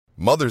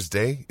Mother's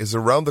Day is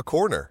around the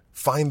corner.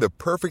 Find the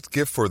perfect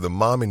gift for the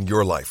mom in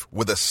your life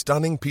with a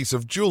stunning piece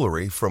of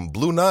jewelry from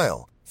Blue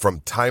Nile.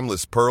 From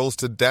timeless pearls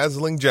to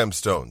dazzling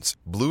gemstones,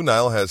 Blue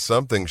Nile has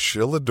something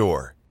she'll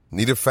adore.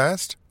 Need it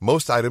fast?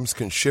 Most items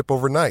can ship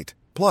overnight.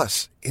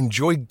 Plus,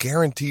 enjoy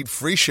guaranteed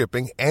free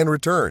shipping and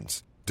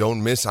returns.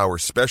 Don't miss our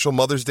special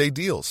Mother's Day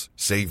deals.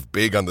 Save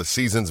big on the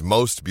season's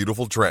most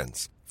beautiful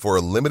trends. For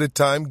a limited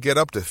time, get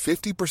up to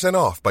 50%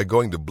 off by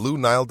going to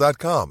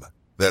BlueNile.com.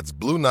 That's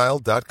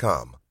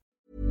BlueNile.com.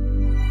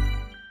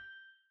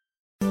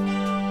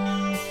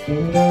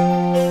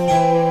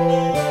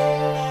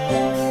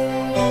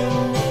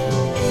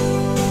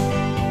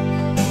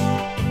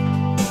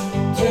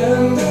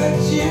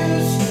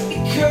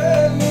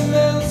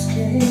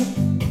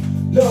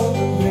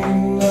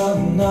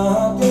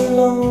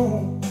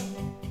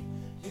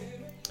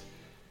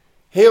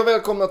 Hej och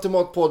välkomna till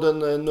Matpodden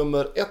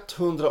nummer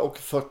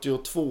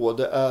 142.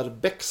 Det är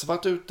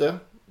becksvart ute.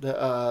 Det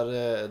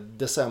är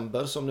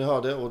december som ni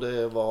hörde och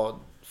det var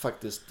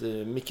faktiskt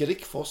Micke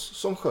Rickfors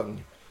som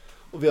sjöng.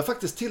 Och vi har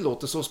faktiskt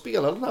tillåtelse att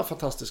spela den här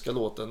fantastiska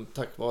låten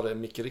tack vare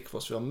Micke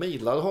Rickfors. Jag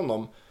mejlade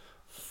honom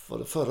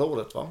förra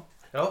året, va?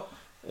 Ja.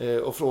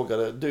 Och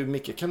frågade, du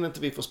Micke, kan inte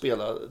vi få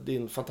spela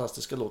din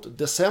fantastiska låt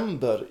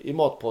December i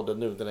Matpodden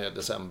nu när det är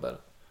december?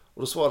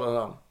 Och då svarade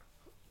han,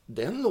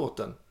 den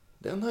låten,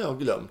 den har jag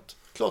glömt.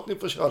 Klart ni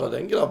får köra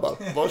den, grabbar.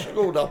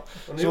 Varsågoda.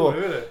 Så,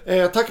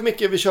 tack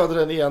Micke, vi körde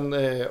den igen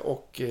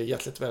och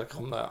hjärtligt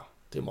välkomna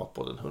till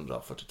Matpodden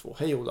 142.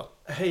 Hej Ola.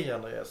 Hej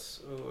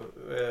Andreas.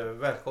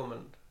 Välkommen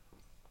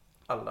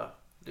alla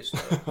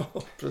lyssnare.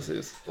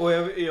 Precis. Och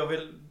jag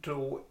vill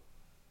då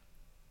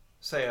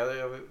säga att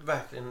jag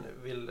verkligen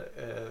vill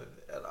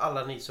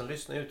alla ni som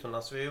lyssnar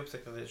utomlands, vi har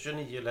upptäckt att det är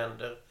 29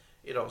 länder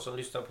idag som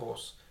lyssnar på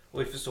oss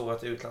och vi förstår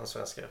att det är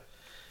utlandssvenskar.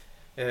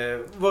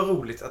 Vad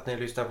roligt att ni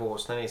lyssnar på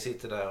oss när ni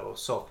sitter där och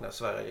saknar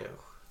Sverige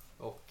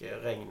och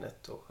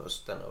regnet och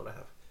hösten och det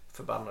här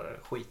förbannade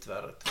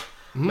skitvädret.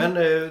 Men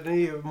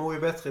ni mår ju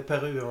bättre i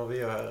Peru än vad vi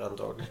gör här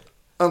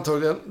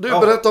antagligen. Du,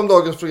 berätta om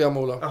dagens program,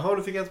 Ola. Jaha,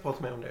 du fick inte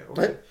prata med om det.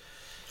 Okay.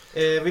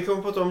 Vi kommer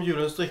att prata om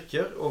julens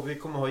drycker och vi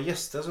kommer att ha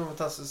gäster som är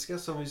fantastiska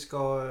som vi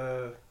ska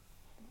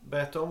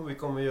berätta om. Vi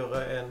kommer att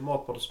göra en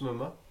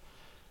matpoddsmumma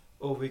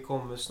och vi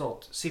kommer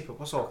snart sippa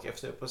på saker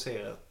efter att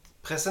ha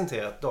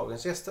presenterat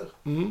dagens gäster.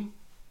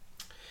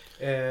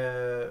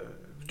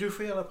 Du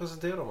får gärna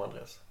presentera dem,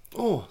 Andreas.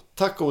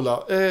 Tack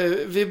Ola.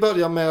 Vi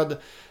börjar med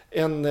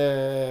en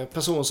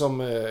person som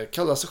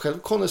kallar sig själv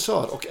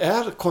konnässör och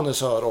är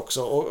konnässör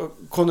också. Och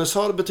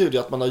konnässör betyder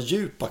att man har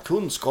djupa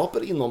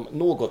kunskaper inom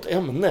något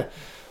ämne.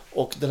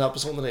 Och den här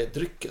personen är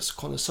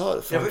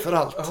dryckeskonnässör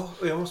framförallt.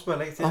 Och jag måste bara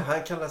lägga till,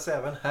 han kallar sig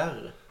även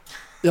herr.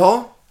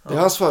 Ja, det är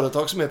hans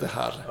företag som heter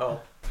herr. Ja.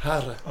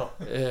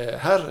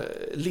 Herr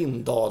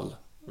Lindahl,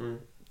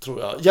 tror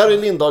jag. Jerry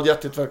Lindahl,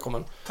 hjärtligt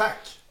välkommen.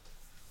 Tack.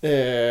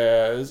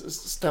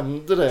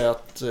 Stämde det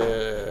att...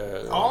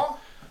 Ja,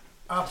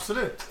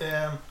 absolut.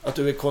 Att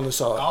du är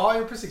konnässör?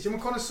 Ja, precis. Men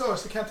konnässör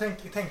så kan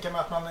jag tänka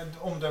mig att man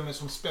omdömer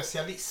som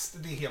specialist.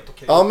 Det är helt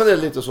okej. Ja, men det är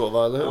lite så,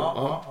 va?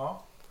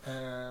 Ja.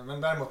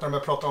 Men däremot när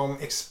man pratar om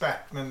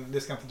expert, men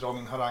det ska inte dra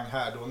min harang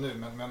här då nu.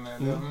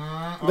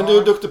 Men du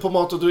är duktig på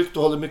mat och dryck, du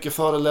håller mycket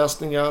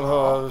föreläsningar,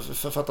 har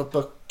författat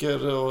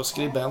böcker och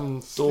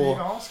skribent.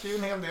 Skriver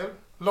en hel del.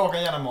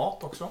 Lagar gärna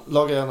mat också.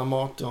 Lagar gärna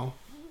mat, ja.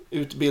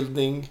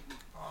 Utbildning.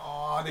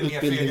 Ja, det är mer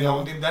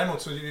för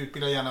däremot så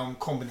utbildar jag gärna om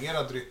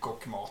kombinerad dryck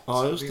och mat.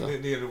 Ja, just det.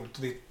 Det är roligt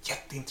och det är ett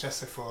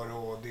jätteintresse för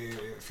och det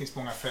finns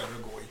många fällor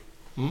att gå i.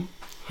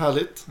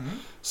 Härligt.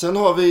 Sen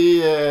har vi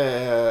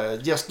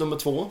gäst nummer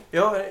 2.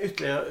 Ja, en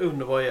ytterligare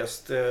underbar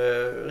gäst.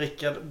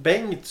 Rickard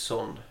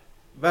Bengtsson.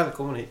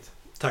 Välkommen hit.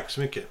 Tack så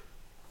mycket.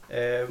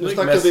 Nu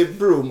snackar vi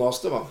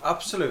brewmaster, va?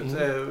 Absolut.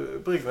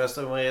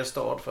 Bryggmästare i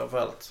Mariestad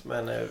framförallt.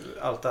 Men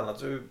allt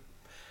annat.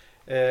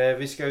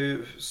 Vi ska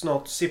ju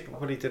snart sippa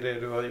på lite det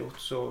du har gjort.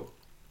 Så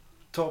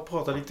ta och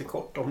prata lite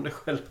kort om dig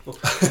själv.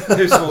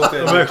 Hur svårt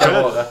det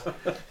kan vara.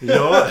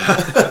 Ja.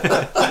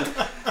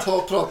 Ta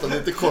och prata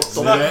lite kort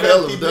om dig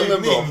själv. Den är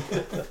bra.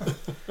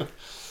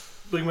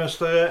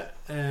 Bryggmästare,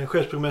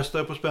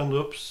 chefsbryggmästare på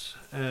Spendrups.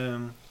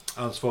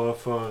 Ansvarar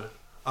för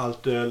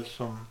allt öl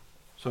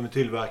som vi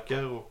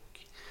tillverkar och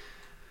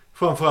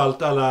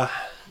framförallt alla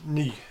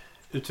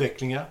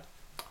nyutvecklingar.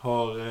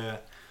 Har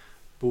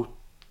bott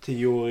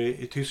 10 år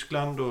i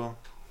Tyskland och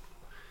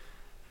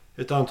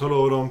ett antal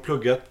år har de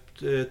pluggat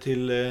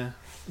till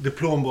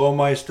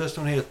Diplombraumeister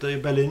som det heter i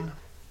Berlin.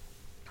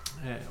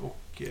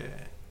 Och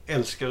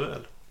älskar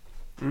öl.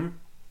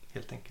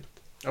 Helt enkelt.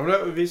 Ja,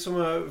 men vi som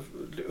har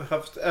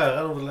haft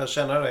äran att lära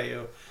känna dig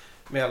och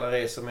med alla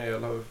resor med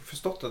öl har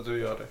förstått att du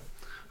gör det.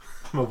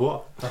 Vad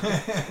bra.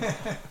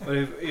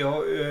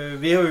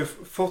 Vi har ju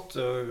fått,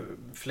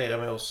 flera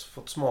med oss,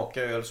 fått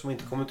smaka öl som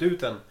inte kommit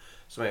ut än.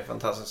 Som är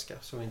fantastiska,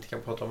 som vi inte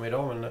kan prata om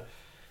idag. Men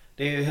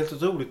det är helt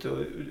otroligt.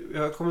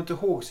 Jag kommer inte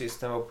ihåg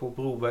sist när jag var på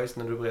Brobergs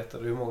när du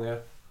berättade hur många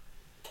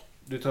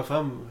du tar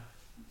fram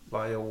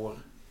varje år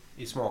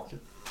i smaken.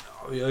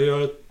 Ja, jag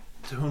gör ett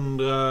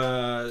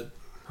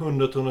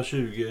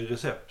 100-120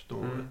 recept om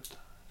året.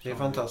 Det är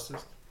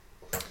fantastiskt.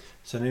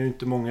 Sen är det ju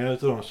inte många av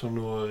dem som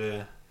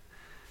når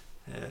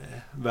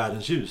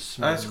världens ljus.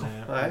 Men,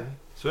 Nej.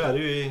 så är det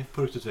ju i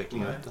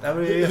produktutvecklingen. Nej,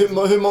 men det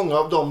är Hur många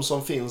av dem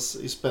som finns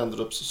i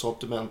Spendrups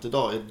sortiment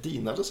idag är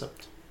dina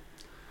recept?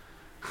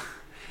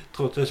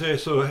 Trots att jag är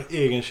så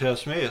egenkär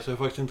som jag är så har jag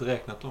faktiskt inte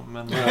räknat dem.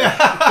 Men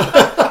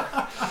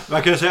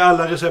man kan säga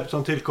alla recept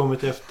som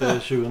tillkommit efter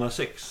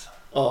 2006.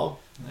 Ja,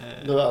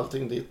 då är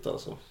allting ditt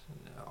alltså.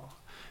 Ja,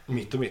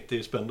 mitt och mitt är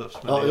ju Spendrups.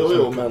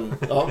 Ja, men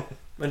ja.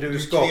 Men Du är du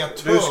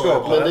kreatör.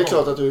 skapar. Men det är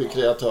klart att du är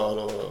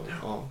kreatör och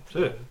ja. Så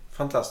är det.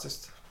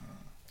 Fantastiskt.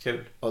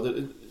 Kul. Ja,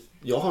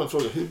 jag har en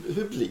fråga.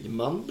 Hur blir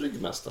man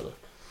bryggmästare?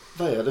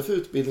 Vad är det för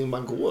utbildning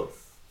man går?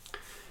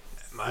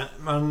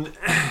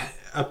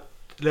 Att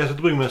läsa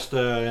till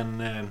bryggmästare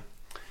är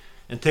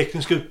en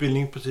teknisk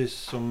utbildning precis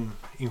som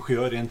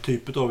ingenjör. Det är en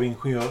typ av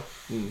ingenjör.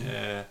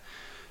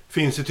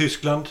 Finns i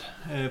Tyskland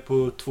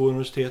på 2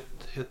 universitet.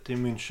 Ett i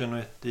München och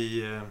ett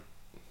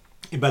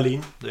i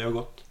Berlin där jag har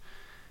gått.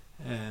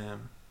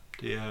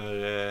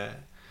 Det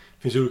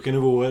finns olika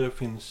nivåer. Det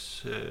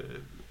finns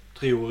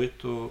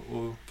 3-årigt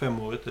och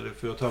 5-årigt eller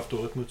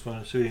 4,5-årigt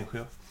motsvarande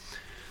civilingenjör.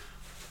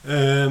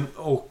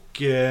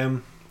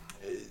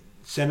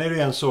 Sen är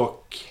det en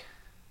sak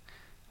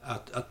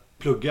att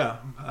plugga.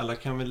 Alla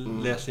kan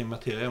väl läsa i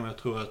materia, men jag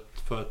tror att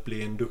för att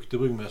bli en duktig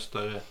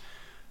bryggmästare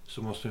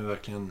så måste man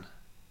verkligen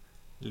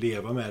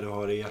leva med det och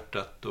ha det i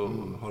hjärtat och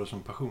ha det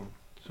som passion.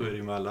 Så är det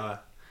ju med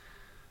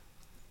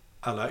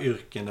alla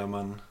yrken där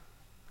man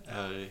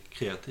är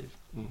kreativ.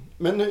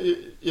 Men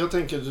jag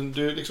tänker,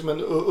 du är liksom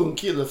en ung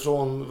kille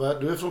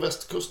du är från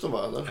västkusten,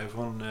 va? Eller? Jag är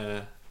från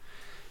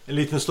en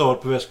liten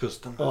stad på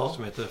västkusten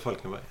som heter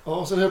Falkenberg.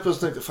 Ja, sen helt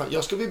plötsligt tänkte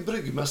jag ska bli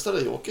bryggmästare,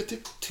 jag åker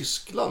till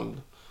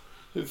Tyskland.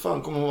 Hur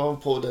fan kommer man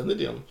på den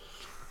idén?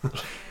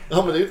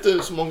 Ja, men det är inte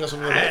så många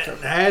som gör det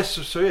kanske. Nej,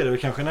 så är det väl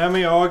kanske. Nej,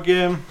 men jag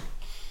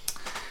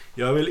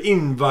är väl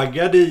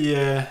invaggad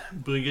i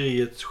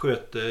bryggeriets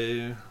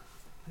sköte.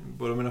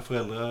 Båda mina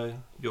föräldrar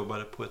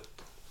jobbade på ett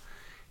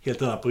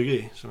helt annat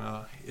bryggeri som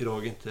jag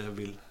idag inte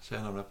vill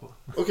säga namnet på.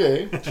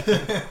 Okej.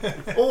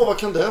 Vad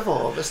kan det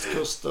vara?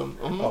 Västkusten?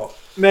 Ja.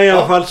 Men i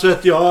alla fall så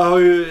att jag har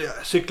ju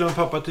cyklat med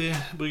pappa till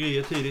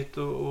bryggeriet tidigt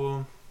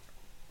och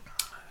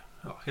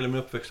hela min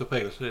uppväxt har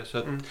präglats av det. Så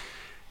att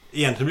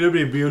egentligen ville jag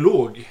bli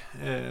biolog.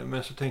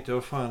 Men så tänkte jag,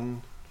 vad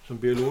fan, som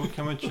biolog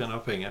kan man inte tjäna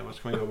pengar. Vad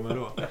ska man jobba med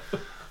då?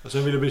 Och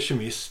sen ville jag bli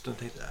kemist och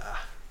tänkte,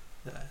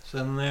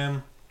 Sen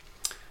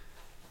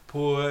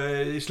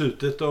i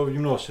slutet av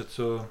gymnasiet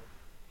så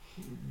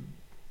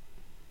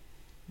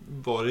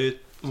var det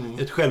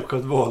ett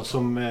självklart val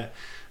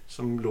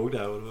som låg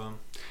där. Och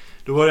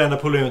då var det enda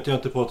problemet att jag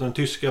inte pratade om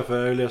tyska, för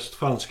jag har läst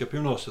franska på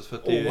gymnasiet för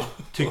att det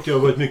tyckte jag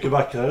var ett mycket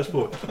vackrare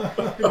språk.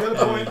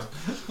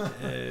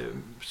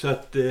 Så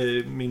att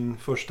min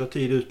första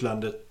tid i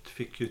utlandet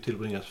fick ju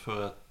tillbringas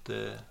för att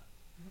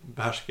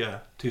behärska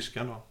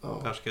tyskan då.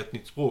 Behärska ett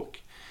nytt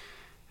språk.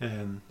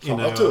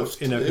 Innan vad tufft.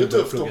 Det är ju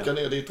tufft att åka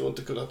ner dit och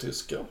inte kunna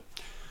tyska.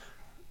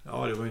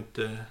 Ja, det var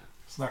inte...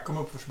 Snacka om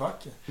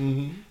uppförsbacke.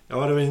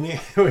 Ja, det var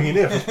ingen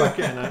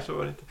nedförsbacke. Nej, så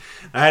var det inte.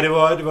 Nej, det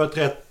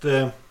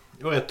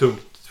var rätt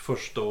tungt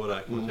första år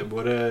där. Kan man säga.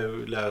 Både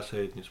lära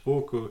sig ett nytt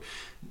språk och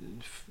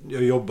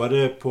jag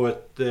jobbade på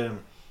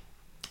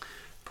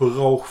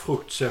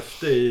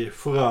Rauchfruchtsäfte i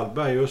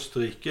Vorarlberg i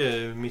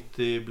Österrike, mitt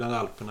bland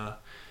Alperna.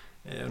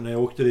 När jag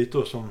åkte dit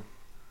då som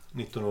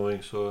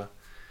 19-åring så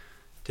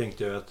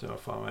tänkte jag att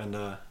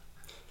varenda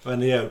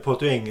jävel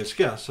pratar ju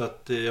engelska så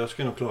att jag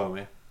ska nog klara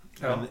mig.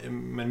 Ja.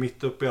 Men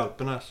mitt uppe i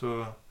Alperna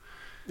så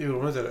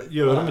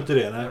gör de inte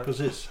det. Nej,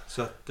 precis.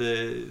 Så att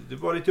det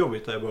var lite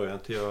jobbigt där i början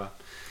till jag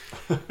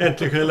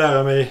äntligen kunde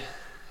lära mig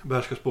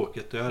behärska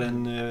språket. Jag hade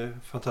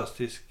en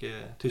fantastisk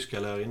tyska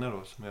lärarinna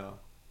då som jag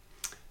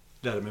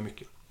lärde mig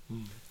mycket.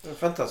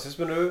 Fantastiskt,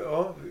 men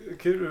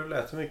kul du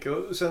lät mycket.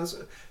 Och sen,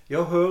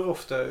 jag hör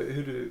ofta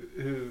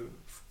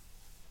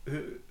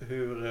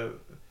hur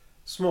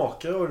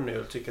smakar av en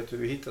öl tycker att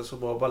du hittar så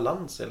bra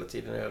balans hela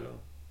tiden i ölen.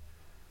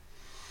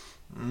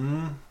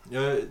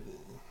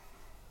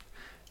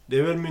 Det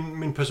är väl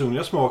min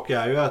personliga smak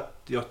är ju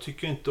att jag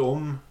tycker inte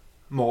om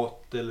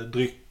mat eller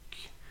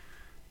dryck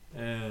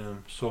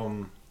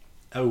som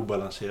är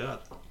obalanserad.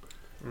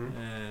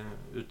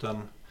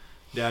 Utan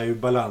det är ju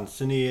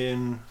balansen i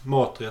en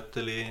maträtt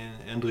eller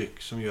en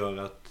dryck som gör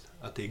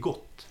att det är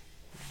gott.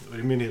 Och det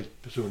är min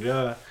helt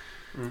personliga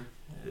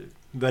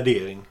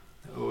värdering.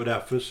 Och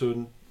därför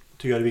så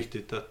tycker jag det är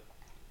viktigt att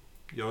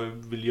jag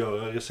vill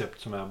göra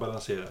recept som är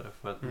balanserade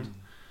för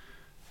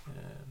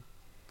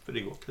det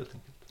är gott helt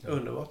enkelt.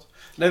 Underbart.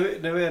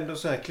 När vi ändå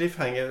så här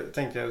cliffhanger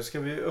tänkte jag, ska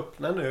vi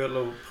öppna nu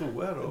eller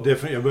prova här då?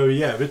 Jag behöver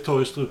jävligt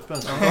ta i strupen.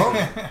 Ja,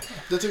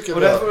 det tycker jag.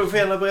 Och därför får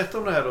gärna berätta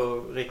om det här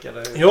då,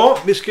 Rickard. Ja,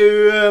 vi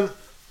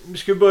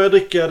ska börja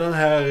dricka den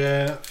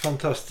här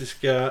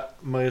fantastiska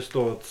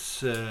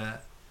Mariestads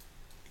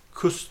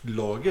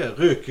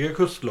rökiga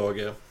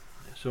kustlager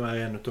som är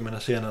en av mina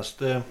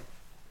senaste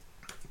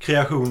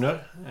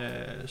kreationer.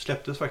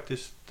 Släpptes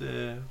faktiskt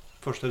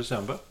 1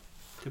 december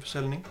till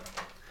försäljning.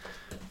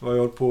 var jag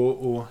hållit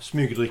på att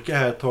smygdricka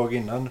här ett tag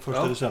innan 1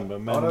 december.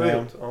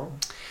 Men,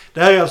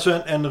 det här är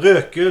alltså en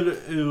rököl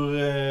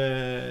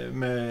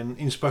med en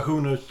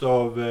inspiration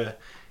av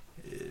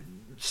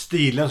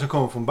stilen som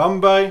kommer från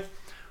Bamberg.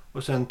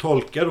 Och sen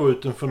tolka då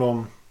utifrån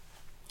de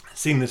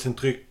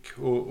sinnesintryck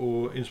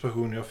och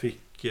inspiration jag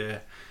fick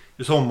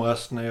i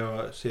somras när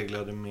jag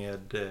seglade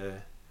med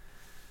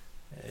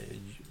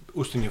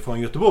Ostinge från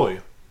Göteborg.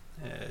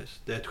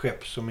 Det är ett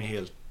skepp som är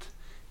helt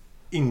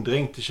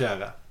indränkt i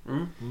tjära.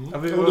 Ja,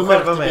 vi var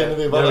själva med.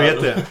 Jag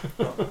vet det.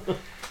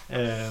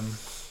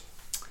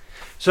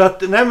 Så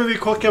att, nej men vi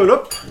korkar väl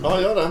upp.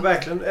 Ja, gör det.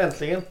 Verkligen,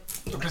 äntligen.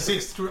 Så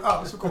precis, tror du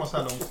aldrig ska komma så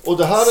här långt. Och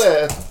det här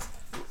är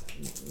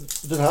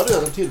den här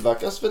ölen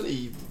tillverkas väl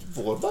i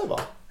Vårberg, va?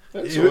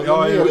 I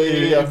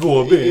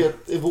Vårby.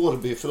 I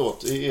Vårby,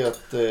 förlåt. I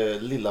ett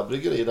lilla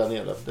bryggeri där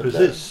nere.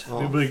 Precis.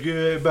 Vi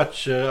brygger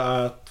batcher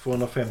att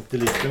 250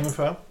 liter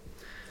ungefär.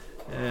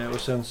 Och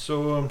sen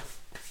så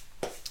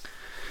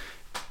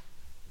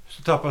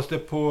tappas det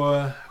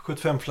på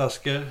 75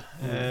 flaskor.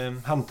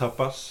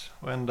 Handtappas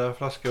varenda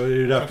flaska. Och det är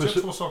ju därför jag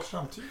tror 2 saker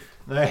samtidigt.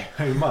 Nej,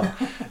 hur man.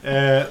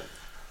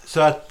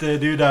 Så att det är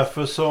ju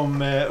därför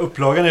som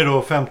upplagan är då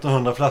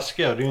 1500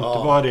 flaskor. Det är ju inte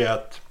bara det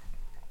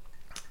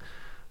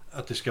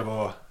att det ska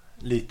vara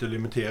lite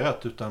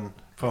limiterat, utan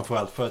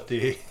framförallt för att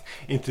det är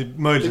inte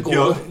möjligt att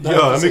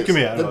göra mycket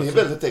mer. Det blir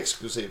väldigt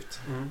exklusivt.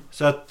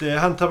 Så att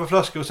handtappa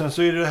flaskor, och sen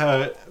så är det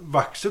här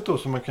vaxet då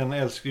som man kan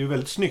älska, är ju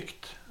väldigt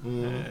snyggt.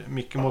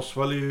 Micke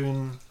Mossvall är ju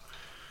en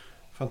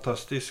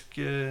fantastisk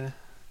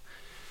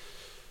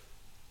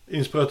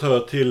inspiratör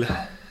till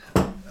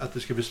att det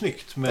ska bli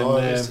snyggt.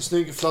 Men,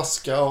 snygg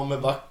flaska och med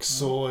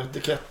vax och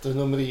etiketter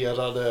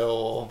numrerade,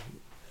 och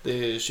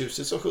det är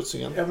tjusigt som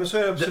skjutsingen. Ja, men så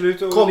är det absolut.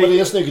 Kommer det i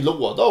en snygg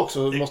låda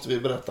också, måste vi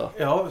berätta.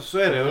 Ja, så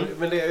är det.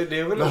 Men det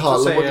är väl också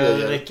att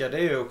säga, Rickard, det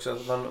är ju också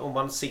att om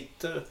man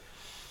sitter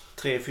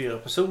 3-4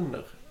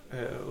 personer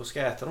och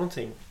ska äta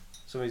någonting,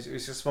 så vi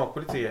ska smaka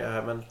lite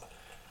här, men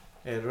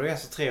då är det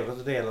ganska trevligt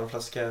att dela en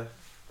flaska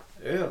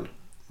öl.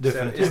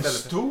 Definitivt. En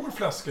stor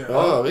flaska öl.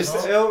 Ja,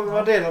 visst. Ja,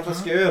 man delar en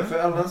flaska öl, för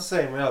annars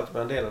säger man ju alltid att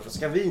man delar en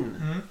flaska vin.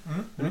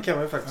 Men nu kan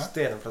man ju faktiskt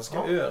dela en flaska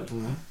öl.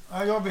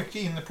 Ja, jag är mycket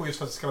inne på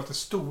just att det ska vara lite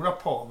stora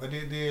paver.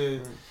 Det är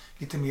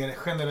lite mer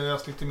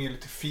generöst,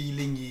 lite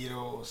feeling i det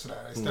och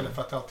sådär. Istället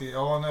för att alltid,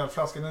 en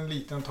ölflaska, den är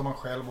liten, den tar man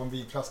själv, och en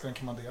vinflaska, den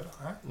kan man dela.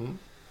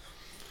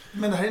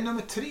 Men det här är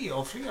nummer 3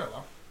 av flera,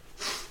 va?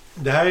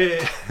 Det här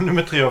är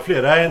nummer 3 av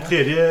flera. Det här är en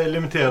tredje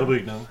limiterade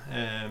brygden.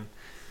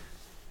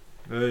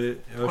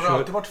 Har det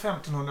alltid varit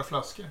 1500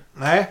 flaskor?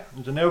 Nej,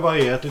 utan det har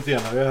varierat lite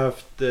grann. Vi har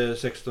haft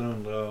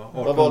 1600 och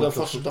 1800. Vad var den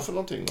första för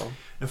någonting då?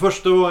 Den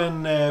första var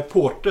en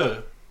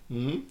porter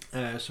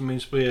som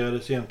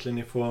inspirerades egentligen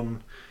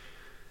ifrån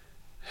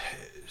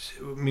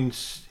min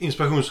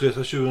inspirationsresa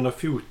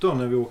 2014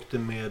 när vi åkte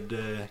med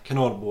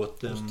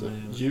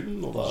kanalbåten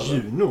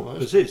Juno,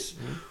 precis.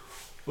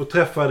 Och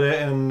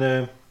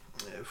träffade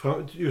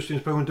just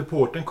inspiration till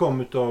porten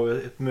kom av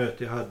ett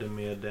möte jag hade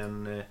med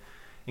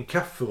en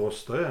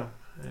kafferostare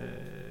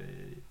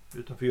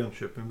utanför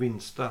Jönköping,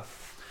 Vinsta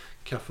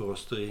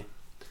kafferosteri.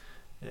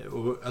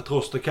 Och att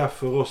rosta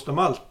kaffe och rosta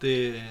malt,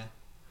 det är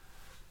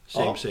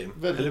same.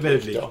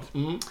 Väldigt likt.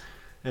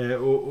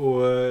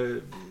 Och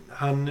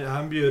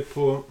han bjöd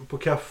på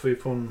kaffe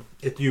från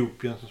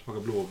Etiopien som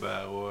smakar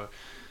blåbär och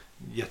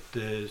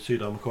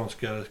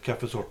sydamerikanska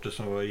kaffesorter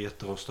som var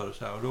jätterostade och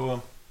så här. Och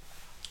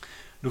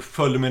då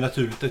följde mig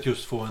naturligt att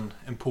just få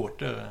en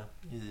porter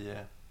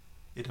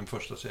i den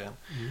första serien.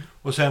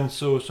 Och sen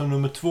så som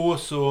nummer 2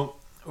 så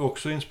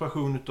också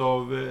inspiration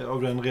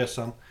av den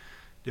resan.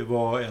 Det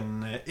var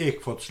en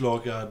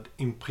ekfatslagrad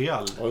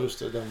Imperial. Ja, just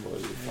det, den var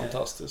ju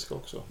fantastisk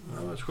också.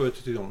 Ja, skojigt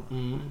tyckte jag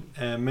om.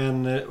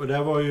 Men och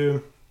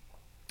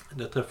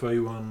där träffade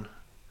jag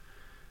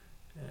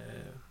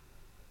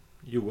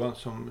Johan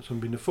som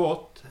binder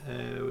fat,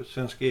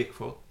 svenska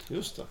ekfat.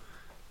 Just det.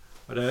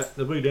 Och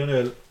där bryggde jag en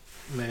öl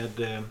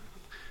med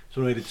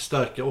som är lite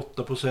starka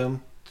 8%.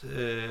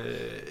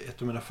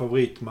 Ett av mina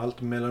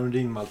favoritmalt,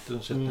 melanodinmalten,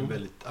 och en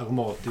väldigt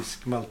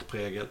aromatisk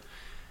maltprägel.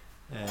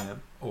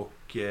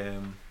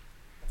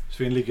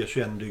 Svin ligger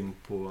 21 dygn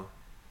på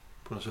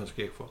den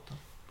svenska ekfaten.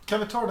 Kan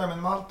vi ta det där med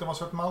malten? Vad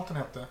sa att malten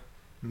hette?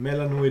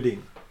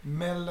 Melanoidin.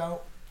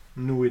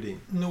 Noidin.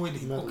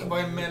 Och vad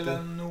är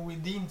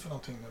melanoidin för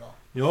någonting då?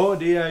 Ja,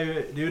 det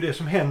är ju det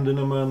som händer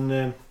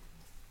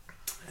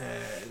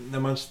när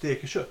man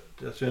steker kött.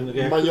 Alltså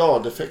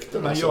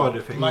Maillard-effekten.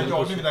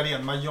 Maillard är där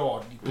igen.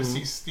 Maillard,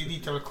 precis. Det är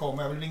dit jag vill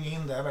komma. Jag vill ringa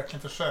in det. Jag har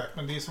verkligen försökt.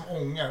 Men det är som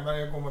ånga.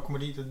 Varje gång man kommer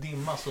dit och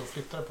dimma så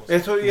flyttar det på sig.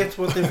 Jag tror det är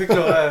jättebra att ni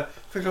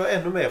förklarar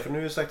ännu mer. För nu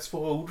har jag sagt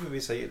svåra ord för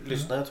vissa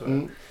lyssnare, tror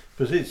jag.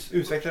 Precis.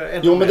 Utveckla det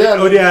ännu mer. Men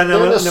det är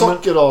när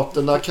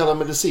sockerarterna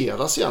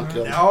karamelliseras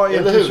egentligen. Ja,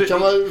 eller hur? Kan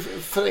man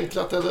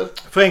förenklat eller?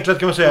 Förenklat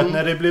kan man säga att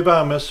när det blir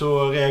värme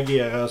så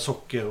reagerar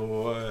socker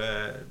och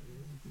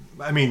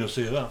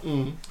aminosyra.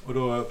 Och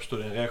då uppstår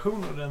det en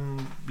reaktion och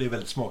den blir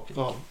väldigt smakig.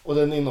 Ja, och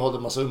den innehåller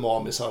massa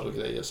umamisar och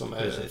grejer som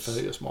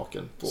förhöjer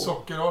smaken.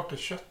 Sockerarter,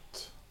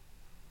 kött.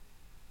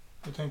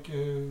 Jag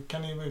tänker,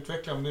 kan ni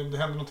utveckla om det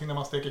händer någonting när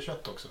man steker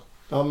kött också?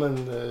 Ja,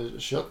 men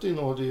kött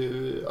innehåller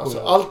ju... Alltså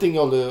allting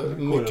håller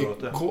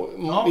mycket...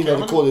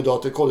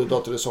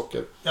 Kolhydrater är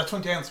socker. Jag tror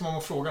inte jag är ensam om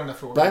att fråga den där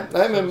frågan.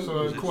 Nej, men...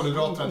 Så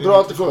kolhydraterna... Bra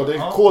att du frågar. Det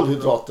är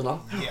kolhydraterna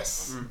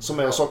som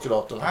är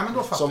sockerhydraterna. Nej, men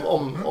då som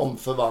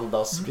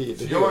omförvandlas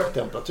vid hög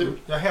temperatur.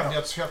 Jag hävdar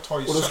att kött har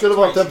ju... Och då ska det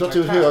vara en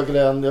temperatur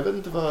högre än... Jag vet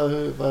inte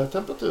vad är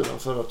temperaturen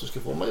för att du ska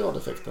få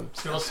maillard-effekten.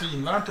 Ska det vara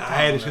svinvarmt?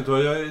 Nej, det ska inte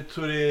vara. Jag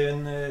tror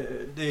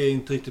det är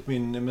inte riktigt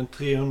min... Men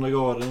 300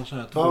 grader så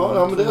här.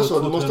 Ja, men det är så.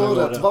 Du måste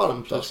ha rätt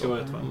varmt. Det ska vara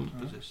rätt varmt,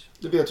 precis.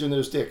 Du vet ju när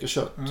du steker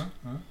kött.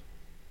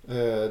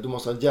 Du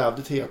måste ha en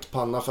jävligt het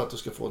panna för att du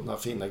ska få den här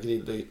fina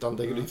grillytan.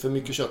 Lägger du för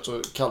mycket kött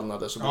så kallnar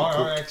det så blir det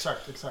kokt. Ja, exakt.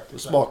 Det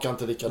smakar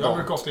inte likadant. Jag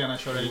brukar ofta gärna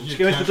köra i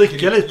Ska vi inte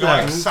dricka lite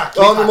här? Exakt.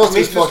 Ja, nu måste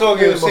vi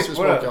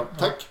smaka.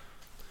 Tack.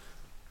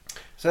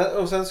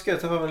 Och sen ska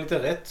jag ta fram en liten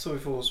rätt så vi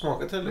får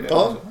smaka till det.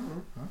 Ja.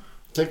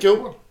 Tänk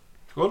ihop.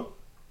 Skål.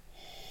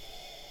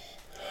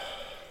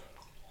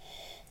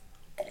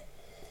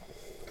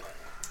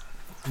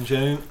 Jag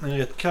känner en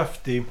rätt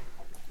kraftig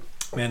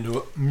men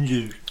ändå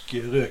mjuk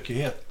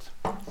rökighet.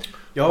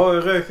 Ja,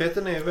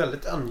 rökigheten är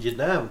väldigt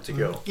angenäm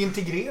tycker jag.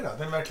 Integrerad,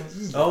 den är verkligen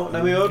i. Ja,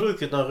 men jag har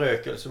druckit någon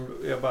rökel som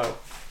jag bara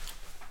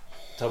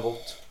tar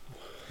bort.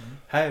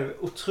 Här är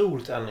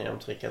otroligt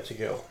angenämt dricka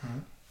tycker jag.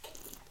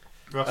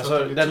 Alltså,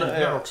 den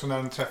är också när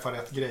den träffar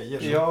rätt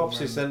grejer. Ja,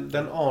 precis.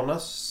 Den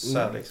anas så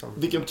här liksom.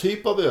 Vilken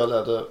typ av öl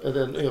är det? Är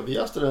det en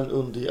överjäst eller en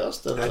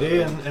underjäst? Nej,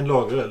 det är en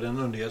lageröl, en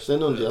underjäst. Det är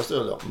en underjäst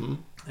öl, ja.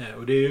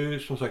 Och det är ju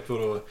som sagt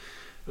då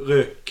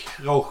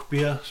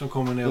Rauchbier som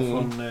kommer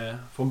ner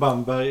från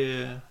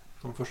Bamberg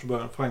från första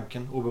början,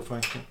 Franken,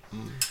 Oberfranken.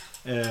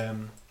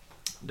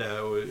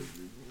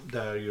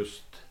 Där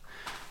just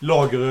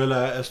lageröl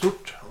är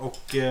stort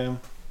och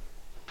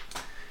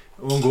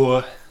om man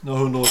går några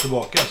 100 år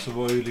tillbaka så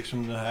var ju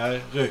liksom den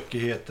här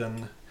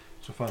rökigheten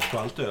som fanns på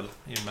allt öl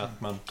i och med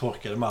att man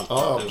torkade malt.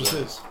 Ja,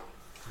 precis.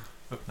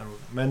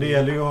 Men det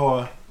gäller ju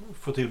att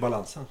få till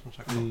balansen som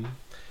sagt.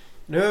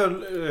 Nu har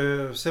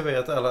jag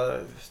serverat alla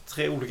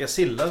 3 olika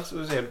sillar så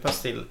vi ser det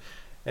pass till.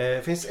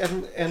 Det finns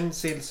en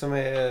sill som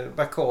är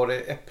Bacardi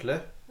äpple.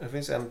 Det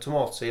finns en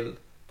tomatsill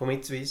på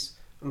mitt vis.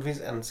 Och det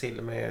finns en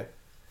sill med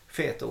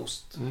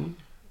fetaost.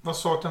 Vad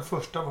sa att den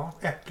första var?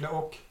 Äpple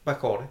och?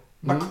 Bacardi.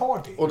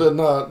 Bacardi? Och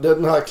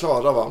den här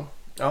klara, va?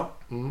 Ja.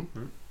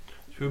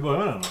 Ska vi börja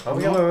med den då? Ja,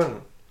 vi kan börja med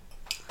den.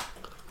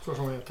 Så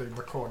som heter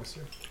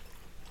Bacardi-sill.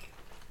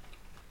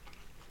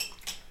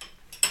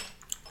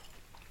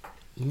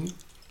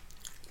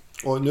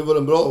 Oj, nu var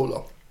den bra,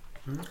 Ola.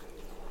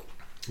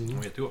 Det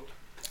var jättegott.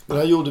 Den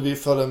här gjorde vi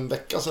för en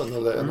vecka sedan,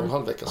 eller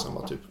 1,5 vecka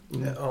sedan, typ.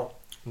 Ja.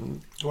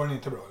 Då var den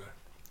inte bra, eller?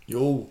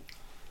 Jo,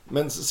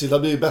 men sillar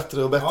blir ju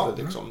bättre och bättre,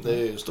 liksom. Det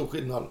är ju stor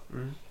skillnad.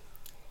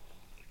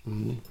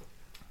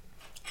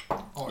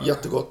 Ja,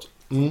 jättegott.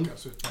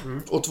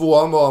 Och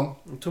 2:an var...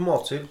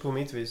 Tomatsill på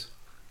mitt vis.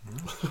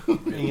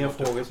 Inga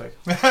frågor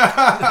säkert.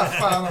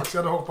 Fan också,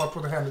 jag hade hoppat på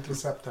det hemligt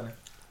recept här nu.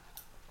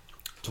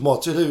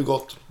 Tomatsill är ju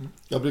gott.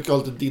 Jag brukar ha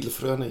lite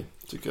dillfrön i.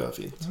 Tycker jag är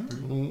fint.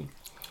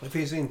 Det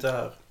finns inte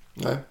här.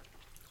 Nej.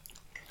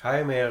 Här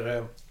är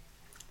mer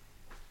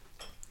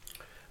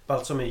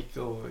balsamik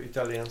och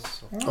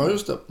italiens. Ja,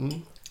 just det.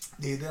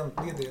 Det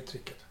är det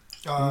tricket.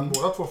 Ja,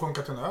 båda två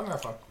funkar till en öl i alla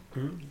fall.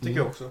 Tycker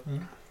jag också.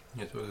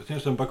 Jag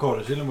tycker den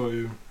Bacardi-sillen var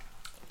ju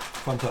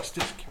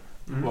fantastisk.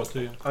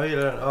 Jag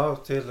gillar den. Ja,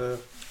 till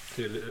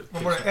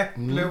vad var det?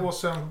 Äpple och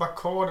sen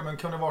Bacardi, men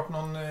kunde det varit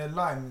någon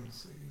lime?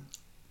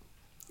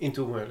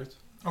 Inte omöjligt.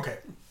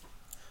 Okej.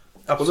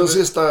 Och den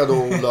sista är då,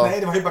 Ola. Nej,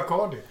 det var ju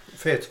Bacardi.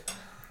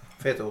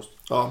 Fetaost.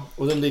 Ja,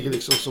 och den ligger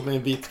liksom som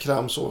en vit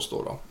krämsås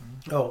då.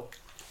 Ja.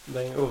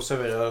 Den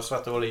serverar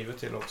svarta oliver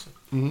till också.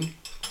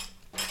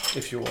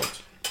 If you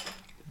want.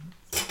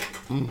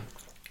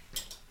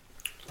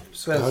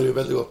 Det här är ju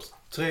väldigt gott.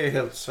 3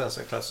 helt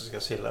svenska klassiska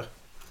sillar.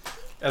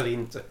 Eller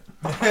inte.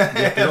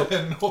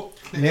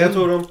 Men jag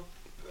tror de...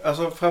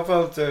 Alltså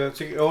framförallt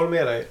jag håller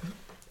med dig.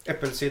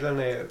 Äppelsillen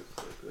är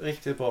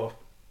riktigt bra.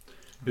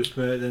 Just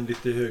med den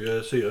lite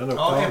högre syran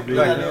också.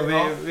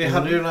 Ja, vi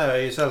hade ju den här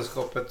i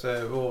sällskapet,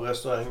 vår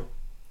restaurang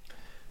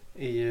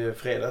i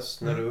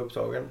fredags när du var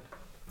upptagen.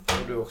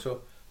 Och du också,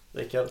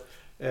 Rickard.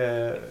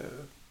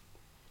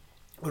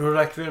 Och då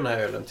drack vi den här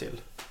ölen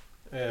till.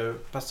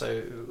 Passar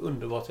ju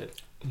underbart till.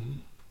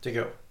 Tycker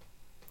jag.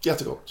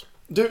 Jättegott.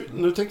 Du,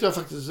 nu tänkte jag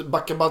faktiskt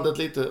backa bandet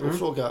lite och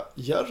fråga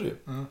Jerry.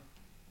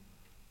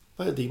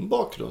 Vad är din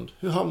bakgrund?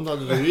 Hur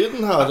hamnade du i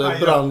den här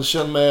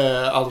branschen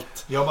med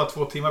allt jag har bara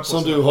 2 timmar på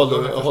som du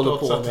håller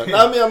på med?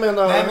 Nej, men jag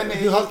menar,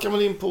 hur halkar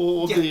man in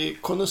på att bli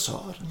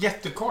konnässör?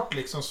 Jättekort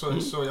liksom, så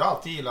jag har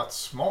alltid gillat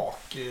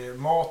smak,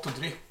 mat och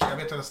dryck. Jag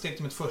vet att jag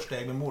stekte mitt första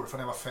ägg med morfar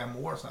när jag var 5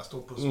 år. Så jag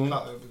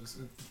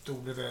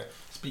stod bredvid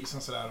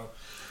spisen sådär. Och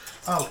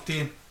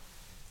alltid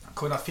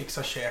kunna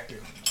fixa käk.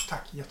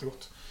 Tack,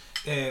 jättegott.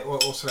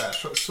 Och sådär.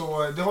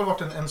 Så det har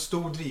varit en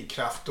stor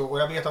drivkraft. Och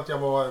jag vet att jag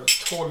var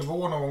 12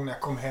 år någon gång när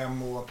jag kom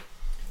hem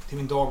till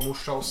min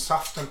dagmorsa och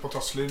saften på att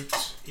ta slut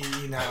i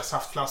den här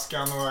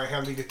saftflaskan och jag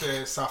hällde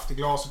lite saft i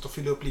glaset och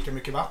fyllde upp lika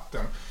mycket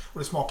vatten. Och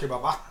det smakade bara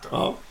vatten.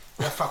 Ja.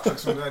 Jag fattade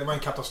liksom, det var en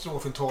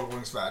katastrof i en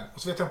 12-åringsvärld.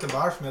 Och så vet jag inte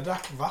varför, men jag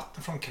drack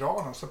vatten från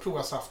kranen och så provade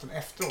jag saften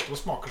efteråt och då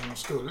smakade det som de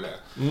skulle.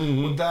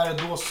 Och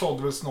där då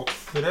sådde väl något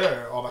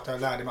frö av att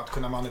jag lärde mig att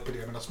kunna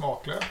manipulera mina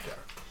smaklökar.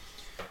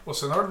 Och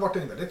sen har det varit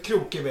en väldigt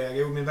krokig väg. Jag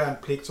gjorde min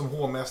värnplikt som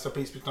hovmästare på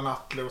isbrytaren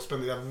Atle och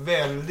spenderade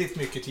väldigt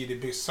mycket tid i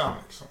byssan.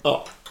 Liksom.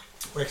 Ja.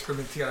 Och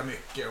experimenterade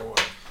mycket. Och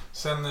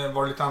sen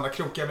var det lite andra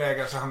krokiga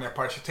vägar, så hamnade jag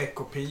på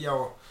arkitektkopia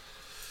och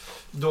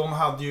de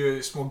hade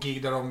ju små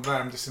gig där de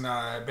värmde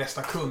sina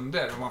bästa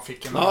kunder och man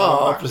fick en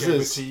back i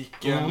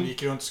butiken,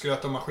 gick runt och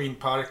skröt om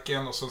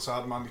maskinparken och så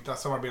hade man lite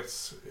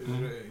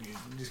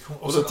samarbetsdiskussion.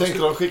 Och då tänkte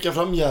de skicka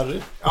fram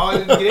Jerry. Ja,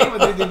 grejen var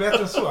det är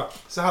bättre än så.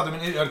 Så hade de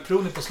en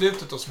ölprovning på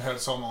slutet då, som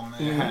hölls av någon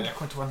här, jag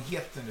kommer inte vad han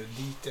heter nu,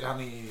 Dieter, han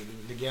är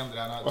legend,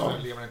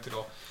 han lever inte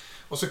idag.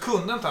 Och så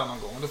kunde inte han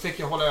någon gång, och då fick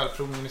jag hålla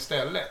ölprovningen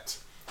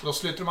istället. Och då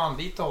slutade de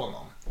anlita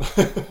honom.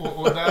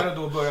 och där och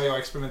då började jag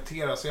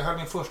experimentera. Så jag hade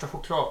min första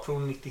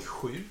chokladprov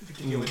 97,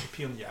 vilket jag var lite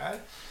pionjär.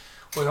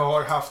 Och jag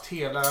har haft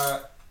hela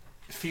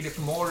Philip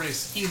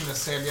Morris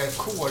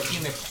innesäljarkår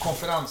inne på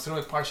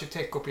konferensrummet på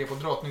Arkitektkopia på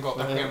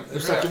Drottninggatan. Nu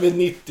snackar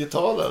vi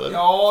 90-tal eller?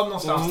 Ja,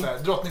 någonstans där.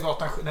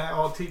 Drottninggatan,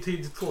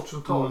 tidigt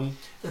 2000-tal.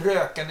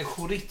 Rökande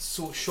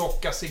chorizo,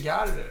 tjocka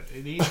cigarrer.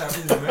 Det är inte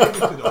här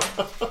omöjligt idag.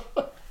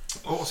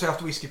 Och så har jag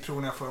haft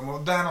whiskyprovningar för dem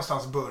och där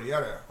någonstans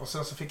började det. Och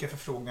sen så fick jag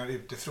förfrågningar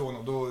utifrån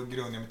och då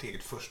grundade jag mitt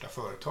eget första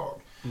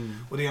företag.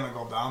 Och det ena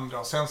gav det andra.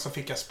 Och sen så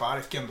fick jag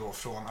sparken då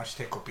från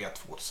Arkitektkopia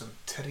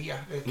 2003.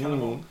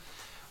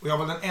 Och jag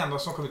var den enda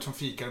som kom ut från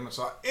fikarummet och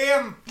sa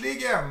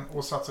äntligen!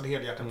 Och satsade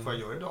helhjärtat på vad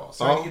jag gör idag.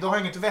 Så idag har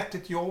jag inget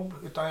vettigt jobb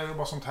utan jag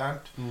jobbar sånt här.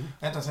 Jag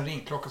har inte ens en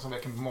ringklocka som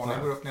väcker på morgonen.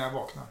 Jag går upp när jag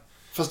vaknar.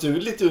 Fast du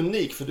är lite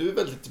unik för du är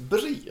väldigt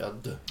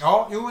bred.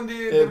 Ja, jo, men det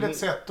är väl ett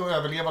sätt att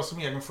överleva som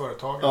egen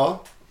företagare.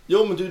 Ja.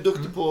 Jo, men du är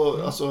duktig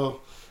på, alltså,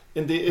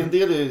 en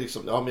del är ju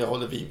liksom, ja men jag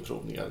håller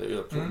vinprovningar, det är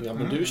ölprovningar,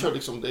 men du kör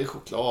liksom, det är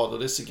choklad och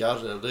det är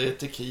cigarrer, det är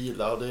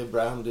tequila och det är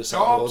brandy,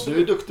 och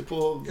du är duktig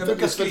på jag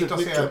brukar skryta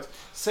och säga att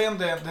sen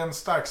den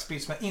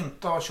starksprit som jag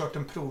inte har kört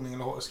en provning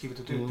eller skrivit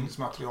ett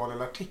utbildningsmaterial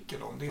eller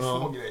artikel om, det är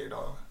få grejer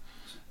idag.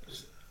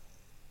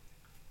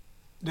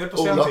 Du är på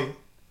sen tid.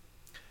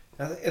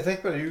 Jag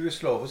tänkte på det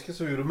jugoslaviska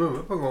som gjorde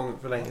mummer på en gång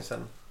för länge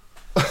sedan.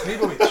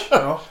 Slivovic.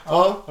 Ja.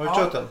 Har du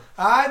kört den?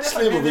 Nej,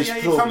 jag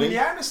är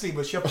familjär med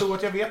Slivovic. Jag tror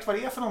att jag vet vad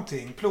det är för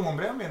någonting.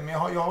 Plommonbrännvin, men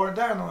jag har det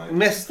där någon...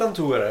 Nästan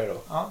tog jag det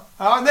då.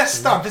 Ja,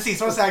 nästan. Precis,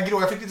 som så här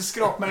grå. Jag fick lite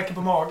skrapmärken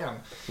på magen.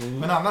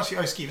 Men annars, jag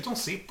har ju skrivit om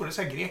Sippo. Det är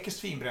så här grekiskt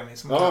finbrännvin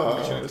som man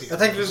känner till. Jag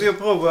tänkte vi ska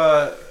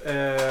prova...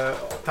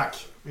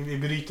 Tack. Vi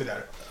bryter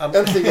där.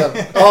 Äntligen.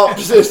 Ja,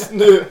 precis.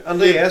 Nu.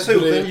 Andreas har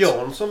gjort en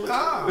Jansson.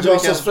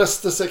 Janssons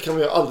frestelse kan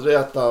vi ju aldrig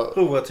äta.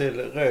 Prova till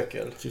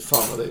rökel. Fy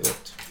fan vad det är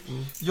gott.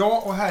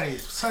 Ja, och här är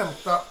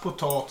sälta,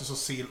 potatis och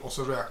sill och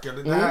så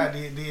rökel.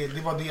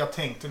 Det var det jag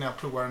tänkte när jag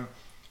provade den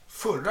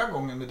förra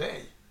gången med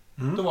dig.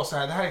 Då var så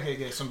här, det här är en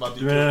grej som bara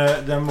dyker upp. Du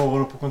menar den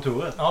morgonen på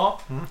kontoret? Ja,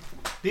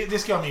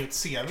 det ska jag ha med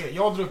ett CV.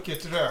 Jag har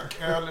druckit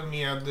rököl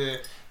med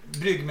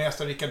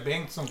bryggmästare Rickard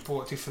Bengtsson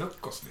till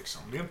frukost.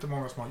 Liksom. Det är inte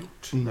många som har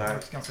gjort. Det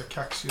är ganska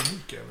kaxig och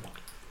unik.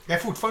 Jag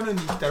är fortfarande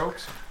unik där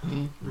också.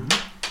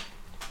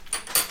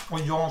 Och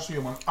Jansson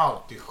gör man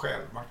alltid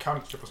själv. Man kan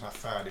inte köpa sådana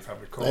här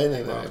färdigfabrikat.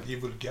 Nej. Det är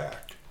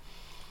vulgärt.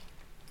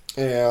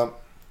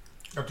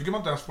 Jag tycker man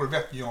inte ens får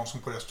vett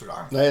Jansson på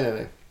restaurang.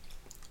 Nej.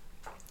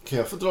 Kan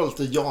jag få dra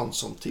lite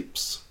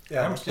Jansson-tips?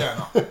 Hemskt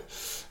gärna.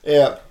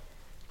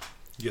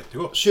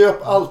 Jättegott.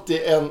 Köp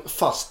alltid en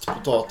fast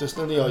potatis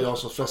när ni har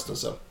Janssons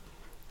frestelse.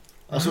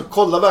 Alltså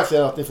kolla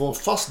verkligen att ni får en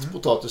fast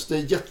potatis. Det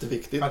är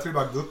jätteviktigt. Jag tror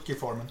bara guck i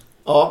formen.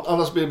 Ja,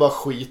 annars blir det bara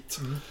skit.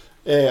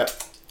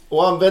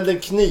 Och använd en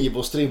kniv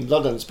och strimla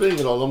den. Det spelar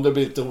ingen roll om det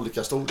blir lite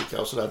olika storlekar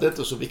och sådär. Det är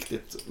inte så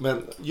viktigt.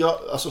 Men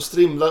alltså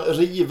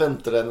riv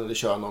inte den när du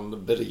kör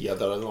någon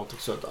beredare eller någonting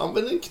sånt.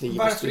 Använd en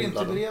kniv och strimla den.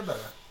 Varför inte beredare?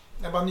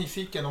 Jag är bara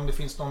nyfiken om det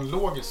finns någon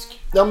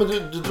logisk. Ja, men du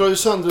drar ju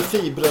sönder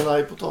fibrerna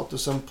i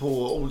potatisen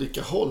på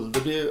olika håll.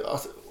 Det blir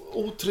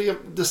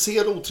det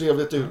ser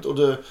otrevligt ut och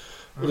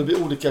det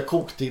blir olika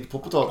koktid på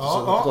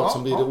potatisen.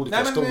 Potatisen blir det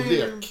olika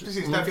storlek.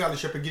 Precis, därför jag aldrig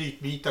köper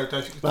grytbitar utan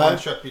jag tar en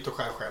köttbit och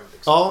skär själv.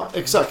 Liksom. Ja,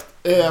 exakt.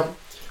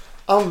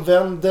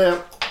 Använd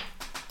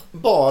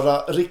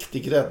bara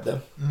riktig grädde.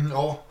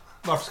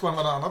 Varför ska man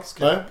vara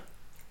något annat?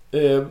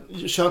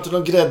 Kör inte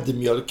någon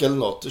gräddmjölk eller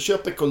något.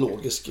 Köp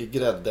ekologisk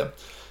grädde.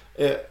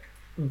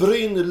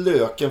 Bryn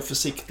löken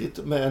försiktigt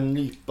med en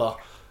nypa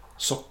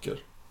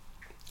socker.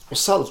 Och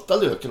salta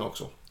löken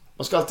också.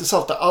 Man ska alltid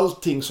salta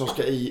allting som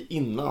ska i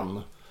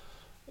innan.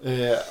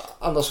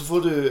 Annars så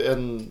får du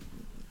en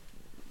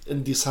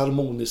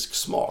disharmonisk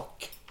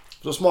smak.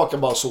 Då smakar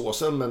bara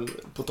såsen, men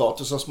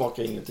potatisen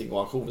smakar ingenting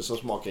och ansjovisen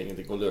smakar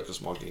ingenting och löken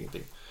smakar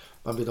ingenting.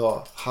 Man vill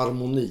ha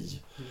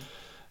harmoni.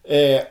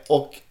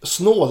 Och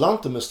snåla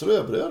inte med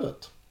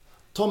ströbrödet.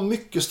 Ta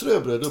mycket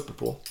ströbröd uppe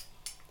på.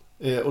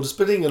 Och det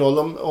spelar ingen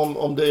roll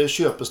om det är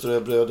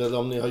köpeströbröd eller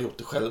om ni har gjort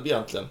det själv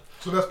egentligen.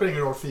 Så det spelar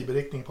ingen roll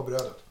fiberriktning på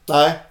brödet?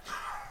 Nej.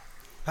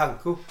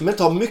 Panko. Men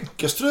ta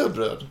mycket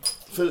ströbröd.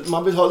 För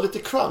man vill ha lite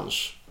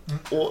crunch.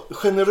 Och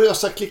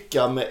generösa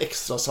klickar med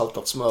extra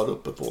saltat smör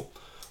uppe på.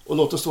 Och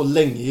låt det stå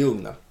länge i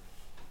ugnen.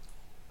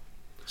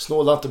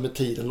 Snåla inte med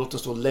tiden, låt det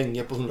stå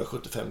länge på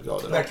 175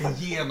 grader. Verkligen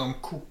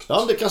genomkokt.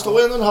 Ja, det kan stå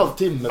 1,5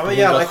 timme på Ja, men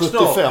gärna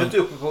 175. knapret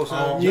uppe på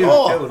så mjuka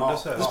Ja, under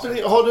så här. det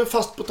spelar, har du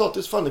fast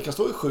potatis, fan det kan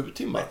stå i 7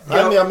 timmar.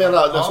 Nej, men jag menar,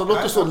 alltså,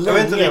 låt det stå Jag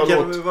vet inte länge.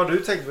 Rickard, vad du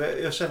tänkte.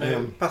 Jag känner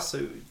det passar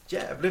ju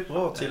jävligt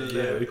bra till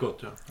Jävligt gott,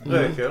 ja.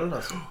 rökölen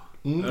alltså.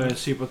 Jag har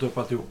sippat upp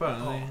alltihopa.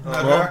 Den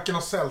här röken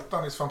och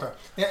sältan är så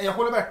fantastiskt. Jag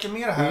håller verkligen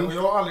med det här och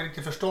jag har aldrig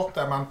riktigt förstått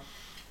det. Men,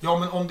 ja,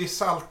 men om det är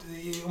salt,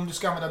 om du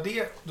ska använda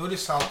det, då är det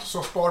salt,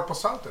 så spar på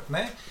saltet.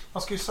 Nej,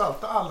 man ska ju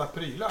salta alla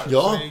prylar.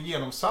 Ja. Så det är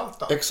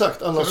genomsaltat.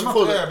 Exakt, annars, Så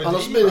man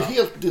annars blir det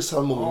helt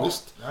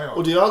disharmoniskt. Ja.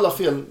 Och det gör alla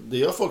fel, det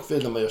gör folk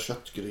fel när man gör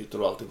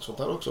köttgrytor och allting sånt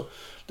här också.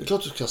 Det är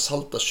klart du ska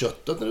salta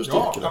köttet när du steker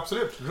Ja, det.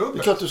 absolut. Det är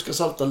Rubbet. klart du ska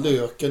salta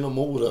löken och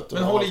morötter.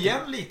 Men och håll allting. igen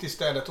lite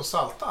istället och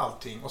salta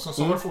allting. Och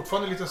så har du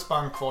fortfarande lite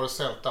spann kvar att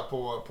sälta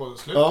på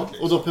slutet. Ja,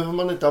 liksom. och då behöver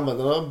man inte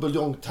använda några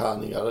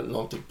buljongtärningar eller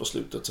någonting på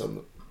slutet sen.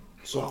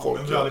 Som Ja,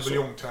 folk men gör. aldrig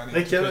buljongtärning.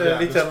 Rickard, en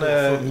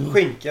liten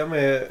skinka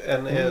med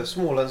en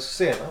småländsk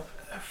senap.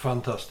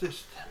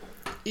 Fantastiskt.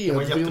 Jag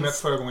var jättemätt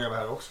Edvins. förra gången jag var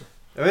här också.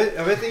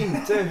 Jag vet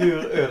inte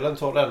hur ölen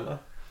tar denna.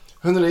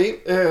 Hörrni,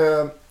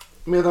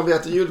 medan vi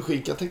äter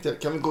julskinka tänkte jag,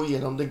 kan vi gå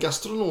igenom den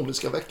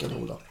gastronomiska veckan,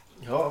 Ola?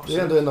 Ja, Det är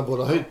ändå en av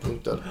våra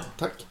höjdpunkter.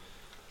 Tack.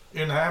 Är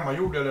den här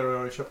hemmagjord eller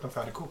har du köpt den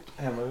färdigkokt?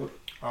 hemmagjord.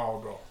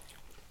 Ja, bra.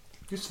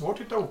 Det är svårt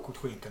att hitta okokt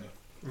skinka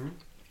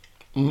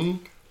nu.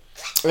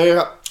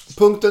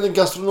 Punkten den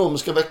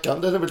gastronomiska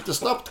veckan, där vi lite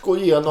snabbt gå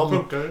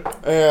igenom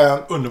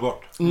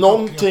Underbart.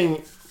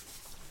 någonting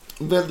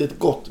väldigt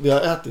gott vi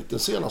har ätit den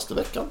senaste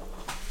veckan.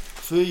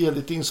 För att ge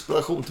lite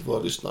inspiration till våra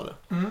lyssnare.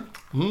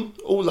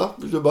 Ola,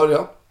 vill du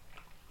börja?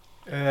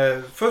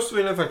 Först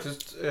vill jag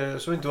faktiskt,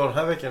 som inte var den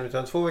här veckan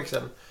utan 2 veckor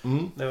sedan,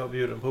 när jag var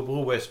bjuden på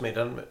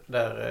Brobergsmiddagen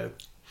där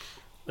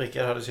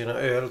Rickard hade sina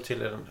öl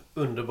till en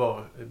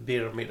underbar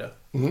beermiddag.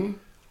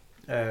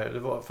 Det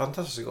var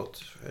fantastiskt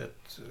gott.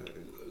 Ett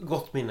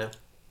gott minne.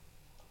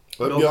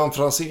 Björn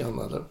Franzén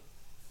eller?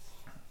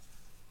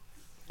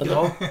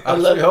 Ja,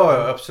 Eller?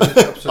 absolut.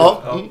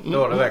 Ja, Det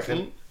var det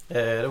verkligen.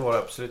 Det var det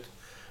absolut.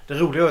 Det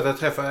roliga var att jag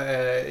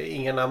träffade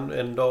ingen namn,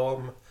 en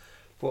dam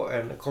på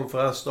en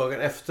konferens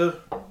dagen efter.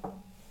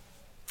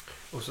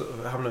 Och så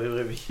hamnade vi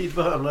bredvid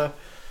varandra.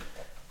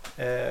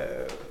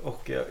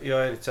 Och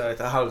jag är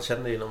lite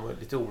halvkänd inom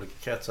lite olika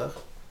kretsar.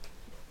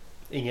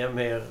 Inga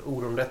mer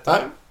ord om detta.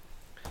 Nej.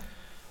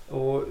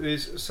 Och vi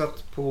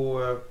satt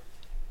på...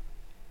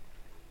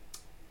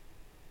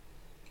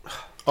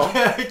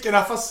 Vilken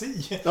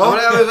afasi! Ja.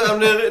 men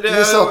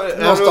det satt var så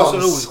någonstans.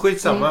 roligt.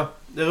 Skitsamma.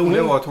 Det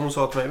roliga var att hon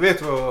sa till mig, vet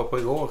du vad jag var på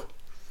igår?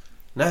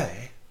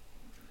 Nej.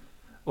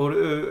 Och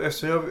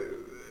eftersom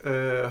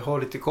jag har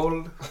lite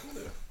koll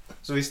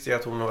så visste jag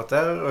att hon har varit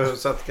där och jag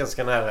satt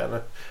ganska nära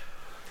henne.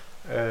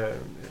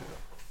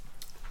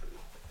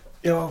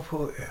 Jag var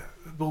på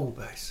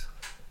Brobergs.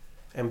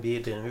 En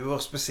bjudning. Vi var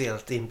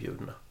speciellt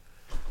inbjudna.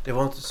 Det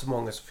var inte så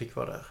många som fick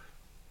vara där.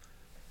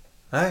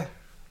 Nej,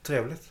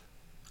 trevligt.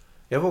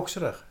 Jag var också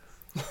där.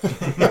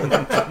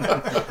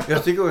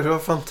 Jag tycker det var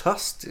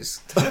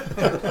fantastiskt.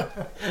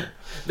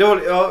 Det var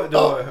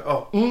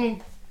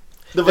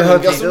Det var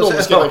den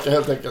gastronomiska veckan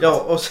helt enkelt. Ja,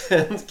 och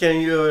sen kan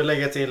jag ju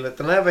lägga till att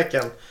den här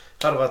veckan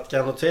hade varit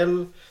Grand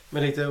Hotel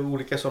med lite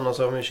olika sådana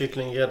som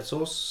kyckling,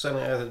 gräddsås. Sen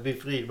har jag ätit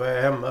biff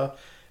Rydberg hemma.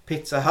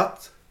 Pizza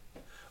Hut.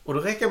 Och då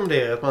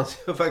rekommenderar jag att man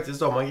ska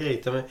faktiskt ha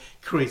margarita med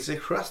Crazy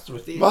Crust.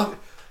 Va?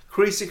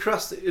 Crazy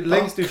Crust.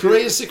 Längst ut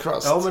Crazy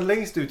Crust. Ja, men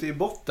längst ut i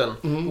botten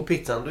på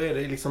pizzan då är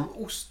det liksom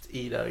ost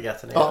i där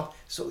gratinerad. Ja.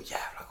 Så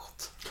jävla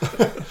gott.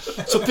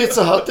 Så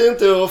Pizza Hut är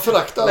inte att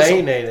förakta alltså?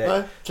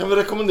 Nej. Kan vi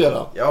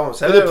rekommendera? Ja,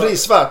 sen Är det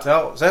prisvärt?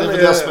 Ja, sen Det är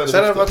väl det som är det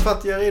har det viktiga. varit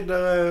fattiga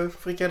riddare,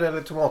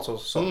 frikadeller,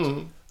 tomatsås och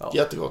sånt. Ja.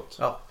 Jättegott.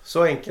 Ja,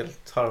 så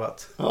enkelt har det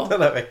varit Ja.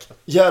 den här veckan.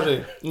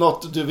 Jerry,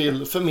 något du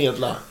vill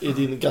förmedla i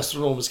din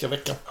gastronomiska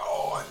vecka?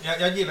 Ja,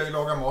 jag gillar ju att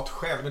laga mat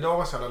själv, men idag var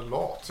jag så jävla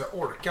lat så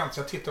jag orkade inte.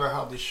 Så jag tittade vad jag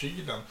hade i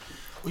kylen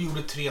och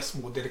gjorde 3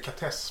 små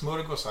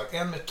delikatessmörgåsar.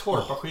 En med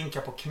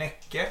torpaskinka på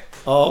knäcke,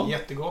 Ja.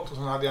 jättegott. Och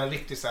sen hade jag en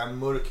riktigt så här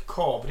mörk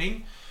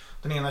kavring.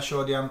 Den ena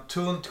körde jag en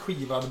tunt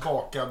skivad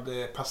bakad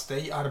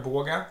pastej,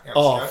 Arboga.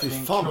 Ja, Älskar. fy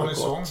En fan vad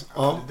cloisong, gott.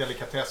 Ja.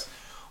 delikatess.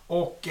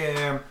 Och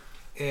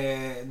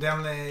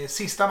den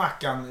sista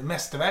mackan,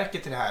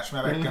 mästerverket i det här, som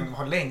jag verkligen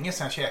har länge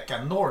sedan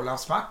käkat,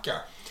 Norrlandsmacka.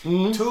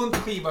 Tunt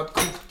skivad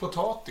kokt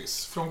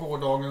potatis från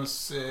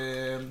gårdagens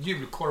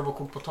julkorv och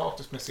kokt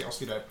potatis med och så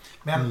vidare.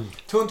 Men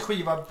tunt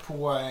skivad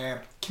på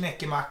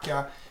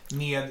knäckemacka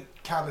med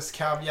Kalles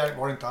kaviar,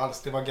 var det inte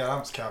alls, det var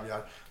Garams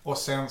kaviar. Och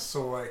sen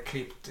så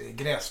klippt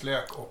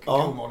gräslök och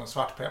grovmalen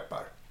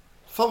svartpeppar.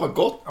 Fan vad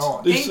gott.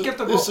 Ja, det är enkelt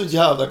så, och det är gott. så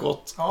jävla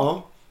gott. Ja.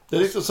 Ja. Det är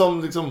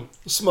liksom som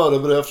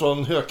smörrebröd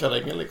från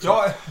Hökarängen liksom.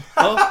 Ja,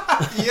 Ja.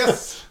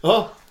 yes!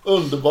 Ja,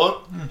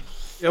 underbart.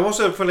 Jag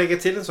måste få lägga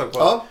till en sak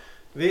bara. Ja.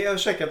 Vi har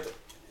käkat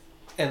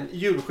en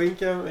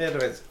julskinka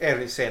med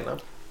älgsenap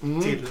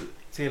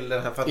till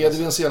den här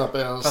Edvin senap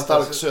är en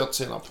stark söt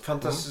senap.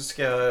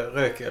 fantastiska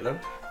rökölen.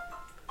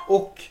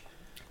 Och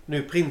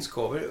Nu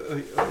prinskorv.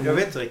 Jag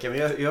vet inte Rickard,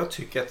 men jag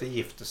tycker att det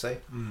gifter sig.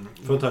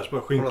 Fantastiskt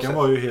bra. Skinkan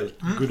var ju helt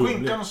gudomlig.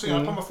 Skinkan och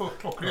senapen var fullt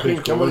klockren.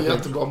 Skinkan var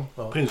jättebra.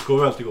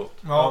 Prinskorv är alltid gott.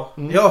 Ja.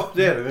 Ja,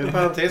 det är det. En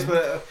parentes.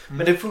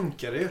 Men det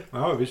funkar ju.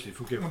 Ja, visst. Det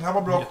funkar. Men det här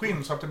var bra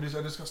skinn så att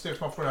det ska steg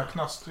som man får det här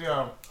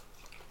knastriga...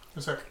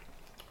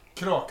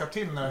 kraka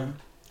till när...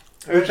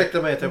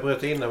 Ursäkta mig att jag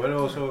bröt innan, men det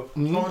var så...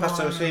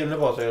 Passar det så himla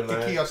bra till...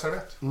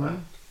 Ikea-servett.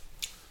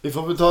 Vi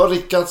får väl ta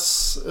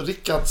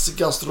Rickards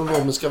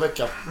gastronomiska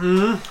vecka.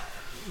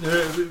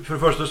 För det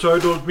första så har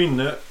jag dåligt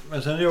minne.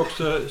 Men sen är jag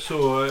också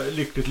så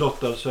lyckligt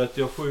lottad så att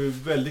jag får ju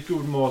väldigt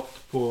god mat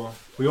på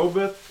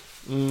jobbet.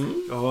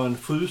 Jag har en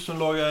fru som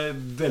lagar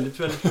väldigt,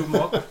 väldigt god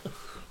mat.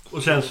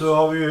 Och sen så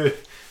har vi ju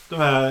de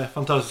här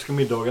fantastiska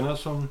middagarna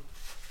som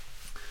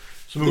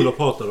Ola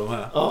pratade om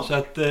här. Ja. Så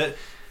att...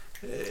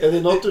 Är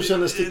det något du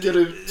känner sticker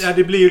ut? Ja,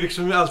 det blir ju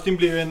liksom... Allting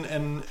blir ju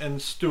en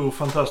stor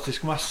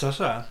fantastisk massa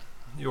så här.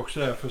 Det är också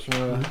därför som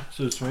jag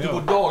ser ut som jag gör. Du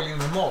går dagligen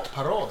med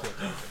matparad.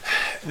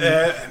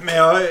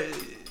 Men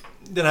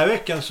den här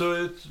veckan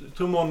så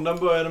tror måndagen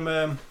började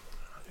med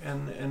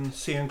en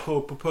sen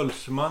korv på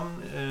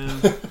pölseman.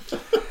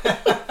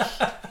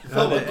 Jag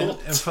hade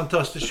en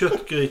fantastisk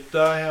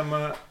köttgryta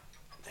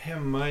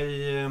hemma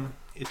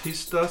i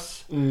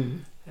tisdags.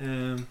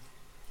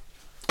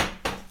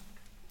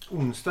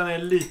 Onsdagen är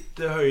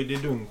lite höjd i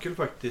dunkel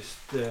faktiskt.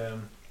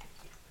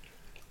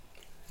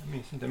 Jag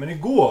minns inte, men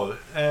igår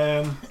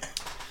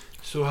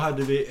så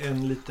hade vi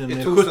en liten...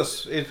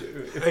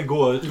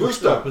 Igår,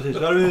 precis.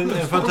 Så hade vi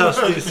en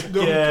fantastisk...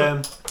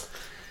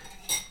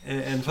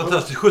 en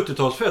fantastisk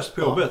 70-talsfest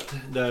på jobbet.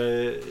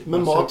 Där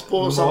med mat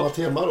på samma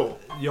tema då?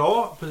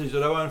 Ja, precis. Och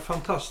det var en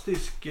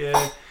fantastisk...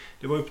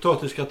 det var ju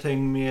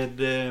potatisgratäng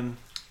med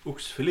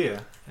oxfilé.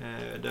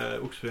 Där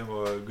oxfilén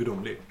var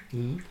gudomlig.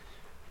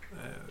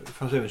 Det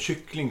fanns även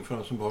kyckling för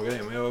de som bagar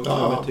det. Men jag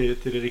går med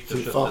till det riktiga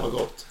köttet. Fan vad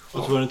gott.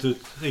 Och så var det inte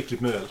riktigt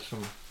med öl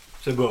som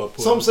sig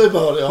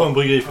bör på en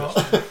bryggerifest.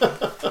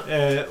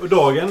 Och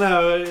dagen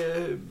här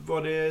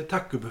var det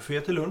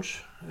tacobuffé till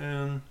lunch.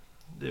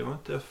 Det var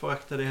inte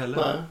förakta det heller.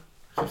 Nej,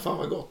 för fan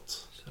vad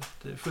gott. Så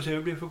att, får se hur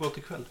det blir för gott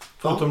ikväll.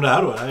 Förutom det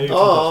här då. Det här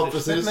är ju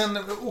precis. Men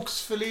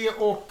oxfilé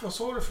och vad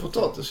sa du för?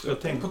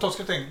 Potatisgratäng.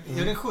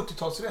 Är det en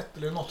 70-talsrätt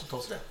eller en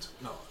 80-talsrätt?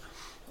 Ja.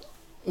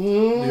 Det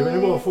är väl en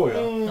bra fråga. Det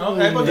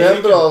är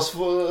en bra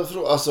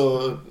fråga.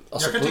 Alltså,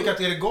 jag kan tycka att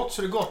är det gott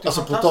så är det gott. Det är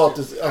alltså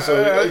potatis,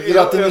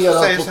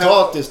 gratinerad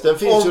potatis, den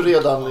finns ju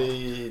redan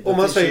i... Om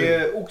man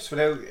säger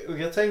oxfilé och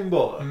gratäng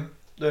bara,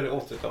 då är det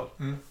 80-tal.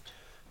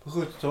 På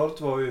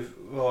 70-talet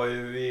var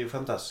ju vi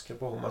fantastiska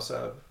på en massa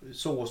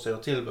såser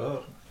och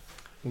tillbehör.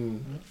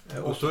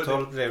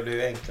 80-talet blev det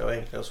ju enklare och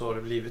enklare, så har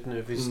det blivit nu.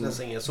 Det finns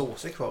nästan inga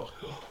såser kvar.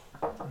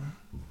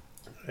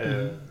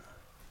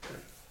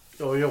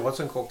 Jag har jobbat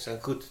som kock sedan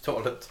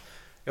 70-talet.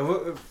 Jag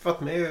har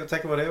varit med,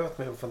 tack vare det, jag har varit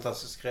med på en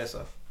fantastisk resa.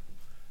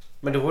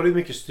 Men då var det ju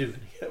mycket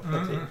stuvningar på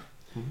den tiden.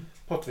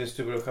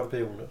 Pottvinsstuvor och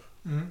champinjoner.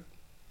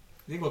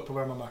 Det är gott på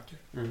varma mackor.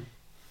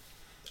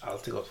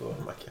 Alltid gott på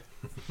varma mackor.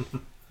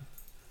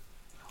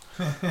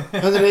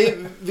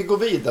 Hörrni, vi går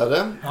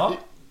vidare. Ja.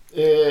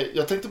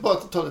 Jag tänkte bara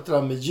ta lite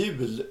där med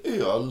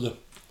julöl.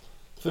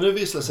 För nu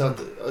visar det sig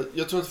att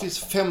jag tror att det finns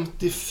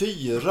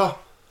 54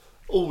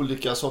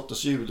 olika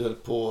sorters julöl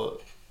på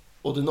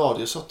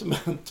ordinarie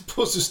sortiment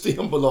på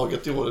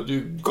Systembolaget i år. Det är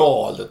ju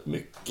galet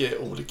mycket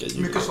olika julöl.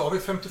 Hur mycket sa vi?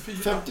 54?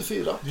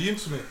 54. Det är ju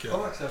inte så mycket.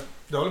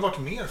 Det har väl varit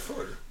mer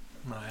förr?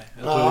 Nej.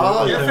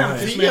 Det är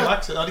 50 som är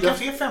maxen. Ja, det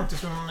kanske är 50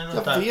 som är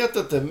jag vet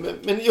inte.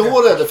 Men i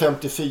år är det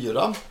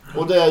 54.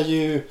 Och det är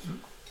ju...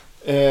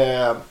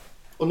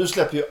 och nu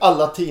släpper ju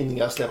alla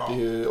tidningar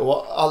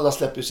och alla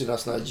släpper ju sina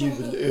såna här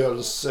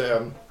julöls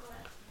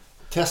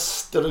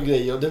tester och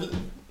grejer.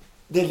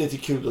 Det är lite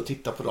kul att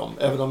titta på dem.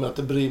 Även om jag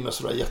inte bryr mig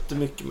sådär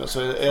jättemycket. Men så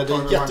är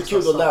det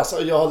jättekul att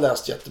läsa. Jag har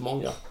läst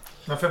jättemånga.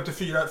 Men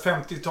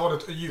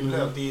 50-talet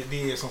julöl,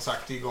 det är som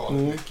sagt det är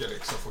galet mycket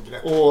liksom, få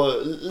grepp.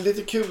 Och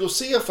lite kul att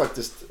se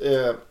faktiskt.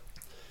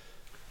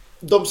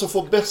 De som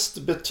får bäst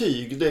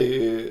betyg, det är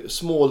ju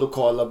små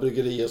lokala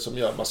bryggerier som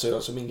gör massa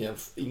öl som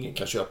ingen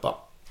kan köpa.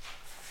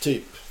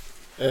 Typ.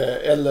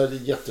 Eller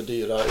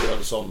jättedyra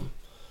öl som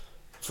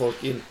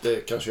folk inte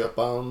kan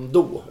köpa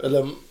ändå.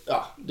 Eller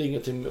det är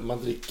ingenting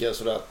man dricker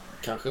sådär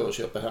kanske och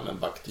köper hem en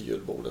back till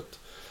julbordet.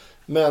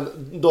 Men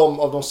de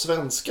av de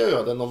svenska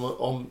ölen,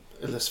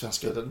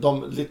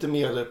 de lite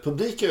mer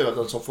publika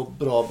ölen som får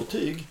bra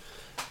betyg,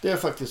 det är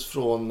faktiskt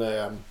från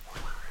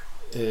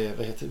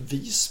vad heter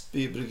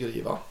Visby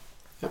bryggeri, va?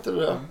 Heter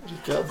det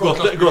Rickard?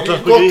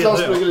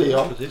 Gotlands bryggeri,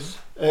 ja.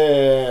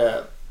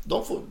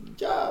 De får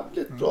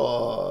jävligt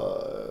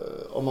bra,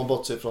 om man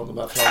bortser från de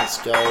här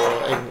franska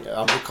och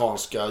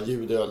amerikanska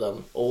julölen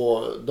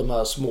och de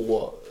här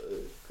små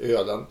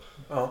ölen.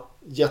 Ja.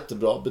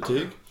 Jättebra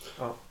betyg.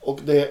 Ja. Och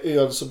det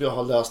öl som jag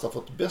har läst har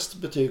fått bäst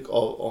betyg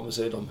av, om vi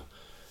säger de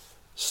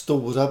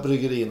stora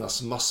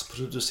bryggeriernas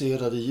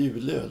massproducerade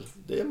julöl,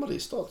 det är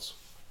Mariestads.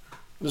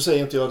 Nu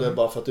säger inte jag det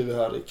bara för att du är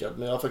här, Rickard,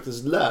 men jag har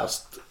faktiskt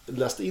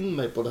läst in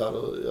mig på det här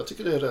och jag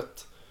tycker det är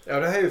rätt, det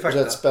här är ju fakta.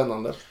 Rätt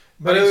spännande.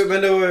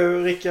 Men då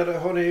Rickard,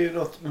 har ni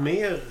något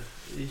mer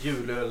i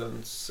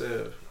julölens...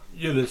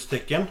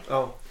 Julölstecken?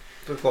 Ja,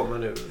 då kommer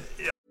nu.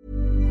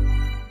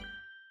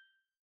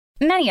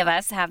 Many of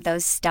us have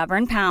those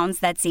stubborn pounds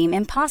that seem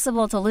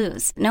impossible to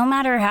lose, no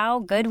matter how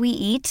good we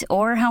eat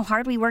or how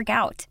hard we work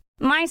out.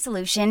 My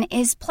solution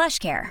is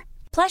PlushCare.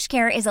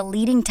 PlushCare is a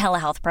leading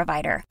telehealth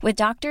provider with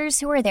doctors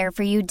who are there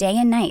for you day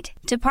and night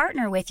to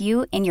partner with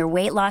you in your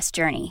weight loss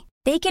journey.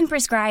 They can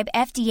prescribe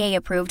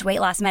FDA-approved weight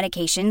loss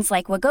medications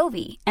like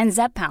Wegovy and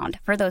Zepbound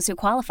for those who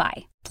qualify.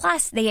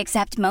 Plus, they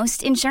accept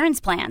most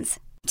insurance plans.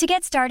 To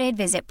get started,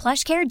 visit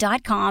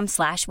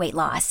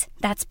plushcare.com/weightloss.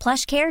 That's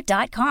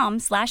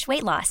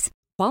plushcare.com/weightloss.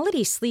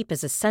 Quality sleep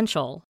is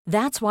essential.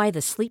 That's why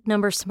the Sleep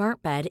Number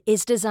Smart Bed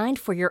is designed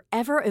for your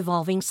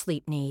ever-evolving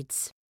sleep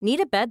needs. Need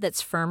a bed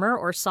that's firmer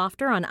or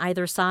softer on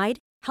either side?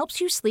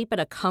 Helps you sleep at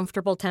a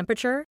comfortable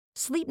temperature?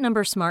 Sleep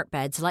Number Smart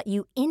Beds let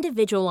you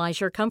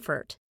individualize your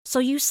comfort,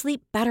 so you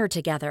sleep better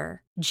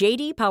together.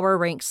 JD Power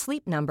ranks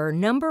Sleep Number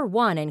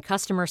 #1 in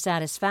customer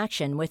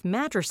satisfaction with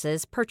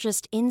mattresses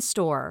purchased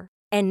in-store.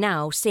 And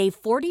now, save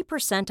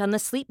 40% on the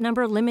Sleep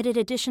Number Limited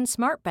Edition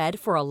Smart Bed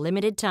for a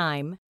limited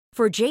time.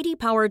 For JD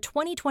Power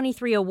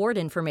 2023 award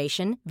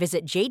information,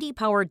 visit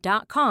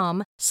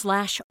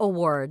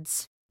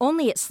jdpower.com/awards.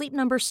 Only at Sleep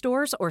Number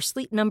stores or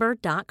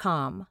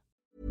sleepnumber.com.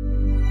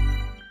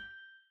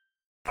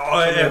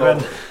 Ja,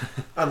 även...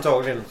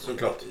 Antagligen,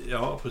 såklart.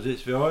 Ja,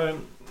 precis. Vi har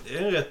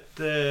ett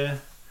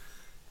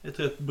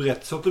rätt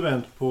brett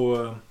sortiment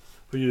på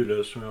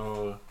julöl som jag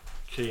har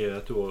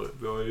kreerat i år.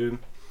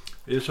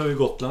 Vi har ju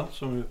Gotland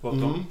som vi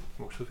pratade om.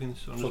 Som också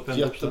finns under fått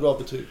jättebra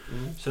betyg.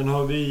 Sen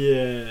har vi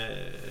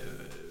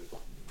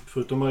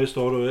förutom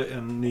Mariestad då,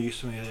 en ny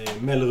som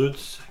är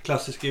Melleruds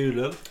klassiska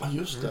julöl. Ja,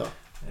 just det.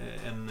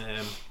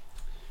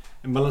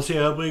 En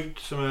balanserad brygd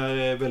som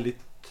är väldigt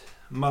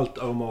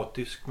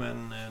maltaromatisk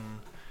men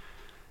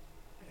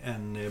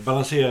en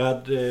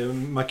balanserad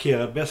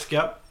markerad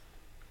beska.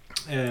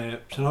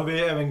 Sen har vi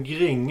även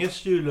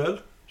Gränges julöl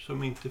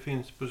som inte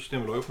finns på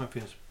Systembolaget men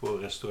finns på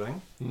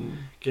restaurang.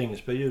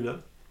 Grängesberg julöl.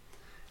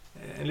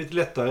 En lite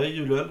lättare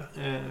julöl.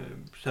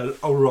 Så här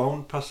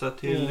allround, passar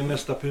till det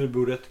mesta på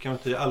julbordet. Kanske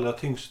inte det allra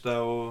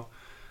tyngsta och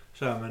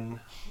så här, men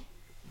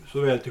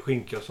såväl till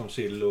skinka som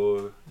sill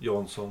och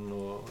Jansson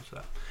och så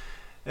här.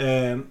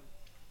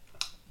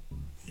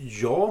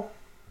 Ja.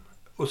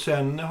 Och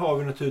sen har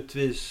vi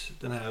naturligtvis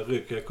den här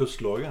rökiga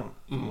kustlagen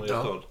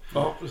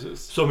ja,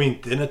 precis. som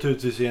inte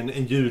naturligtvis är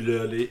en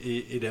julöl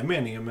i den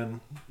meningen, men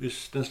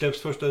just, den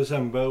släpps 1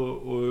 december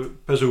och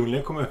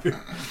personligen kommer jag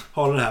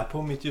ha den här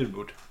på mitt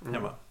julbord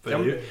hemma.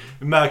 För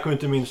vi märker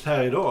inte minst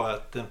här idag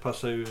att den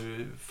passar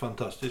ju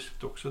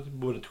fantastiskt också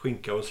både till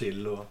skinka och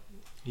sill och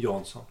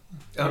Jansson.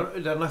 Ja,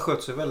 den har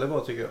skött sig väldigt bra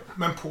tycker jag.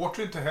 Men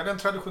porter är inte heller en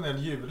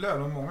traditionell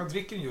julöl och många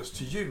dricker den just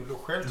till jul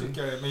och själv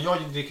tycker men jag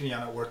dricker den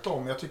gärna året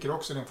om. Jag tycker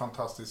också det är en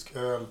fantastisk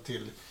öl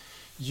till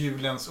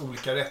julens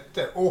olika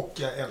rätter och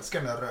jag älskar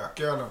den här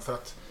rökölen för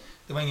att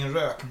det var ingen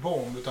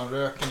rökbomb utan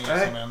röken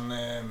är som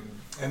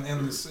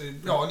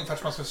ungefär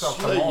som man ska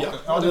salta maten.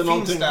 Ja, det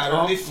finns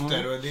där och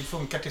lyfter och det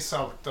funkar till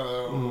salta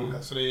och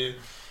så det är.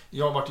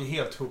 Jag har varit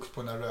helt hooked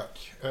på den här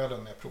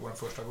rökölen när jag provade den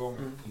första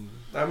gången.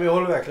 Nej, men jag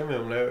håller verkligen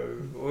med om det.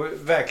 Och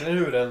verkligen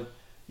hur den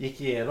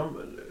gick igenom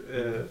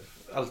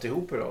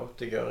alltihop idag,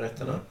 tycker jag,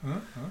 rätterna.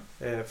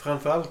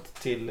 Framförallt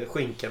till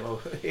skinkan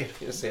och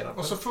senap.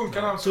 Och så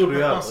funkar det alltså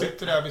när man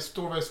sitter där vid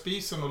står vid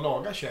spisen och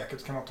lagar käket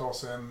så kan man ta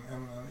sig en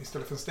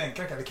istället för en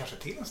stänkare, eller kanske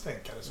till en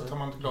stänkare, så tar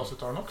man ett glas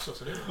utav den också.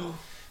 Så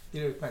det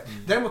är utmärkt.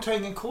 Däremot har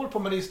jag ingen koll på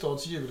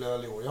Mariestads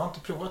julöl i år. Jag har inte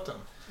provat den.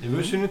 Det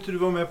var synd inte du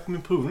var med på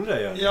min provning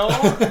där. Ja,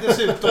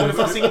 dessutom. Det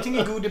fanns ingenting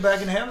i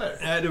goodiebagen heller.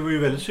 Nej, det var ju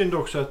väldigt synd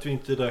också att vi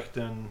inte drack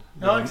den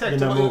exakt.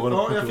 Den morgonen.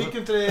 Ja, jag fick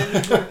inte det.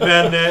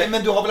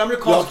 Men du har väl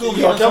amerikansk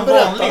humle som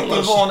vanligt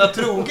i vana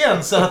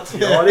trogen. Så att,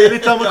 ja, det är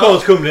lite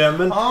amerikansk humle.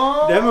 Men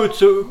däremot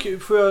så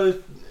får jag...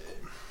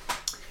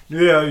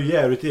 Nu är jag ju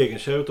jävligt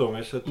egenkär utav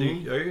mig. Så att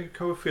jag är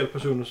kanske fel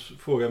person att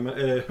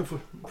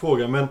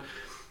fråga. Men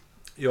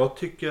jag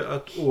tycker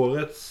att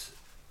årets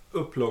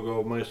upplaga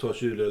av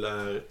Mariestads julöl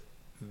är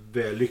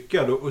väl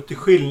lyckad och till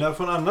skillnad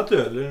från annat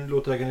öl, det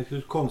låter kanske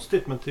lite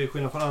konstigt, men till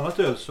skillnad från annat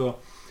öl så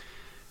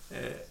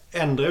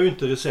ändrar ju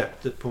inte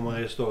receptet på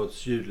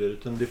Mariestads julöl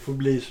utan det får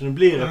bli som det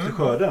blir efter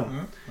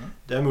skörden.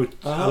 Däremot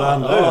alla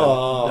andra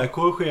öl, där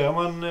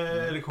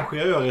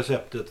korrigerar jag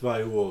receptet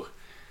varje år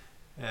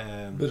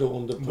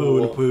beroende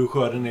på hur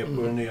skörden är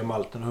på den nya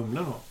malten och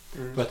humlen då.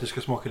 För att det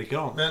ska smaka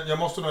likadant. Men jag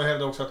måste nog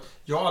hävda också att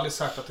jag har aldrig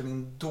sagt att den är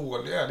en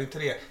dålig öl.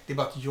 Det är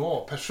bara att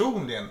jag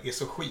personligen är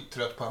så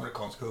skittrött på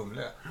amerikansk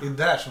humle. Det är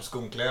där som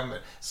skon klämmer.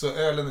 Så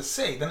ölen i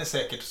sig, den är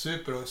säkert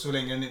super och så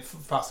länge den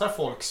passar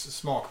folks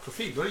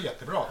smakprofil då är det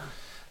jättebra.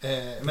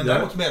 Men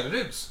däremot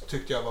Melleruds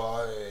tyckte jag var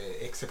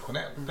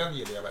exceptionell. Den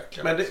gillar jag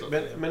verkligen.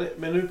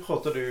 Men nu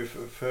pratar du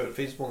för det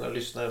finns många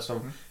lyssnare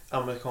som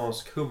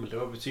amerikansk humle,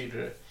 vad betyder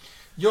det?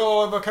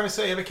 Ja, vad kan vi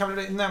säga? Vi kan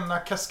väl nämna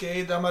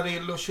Cascade,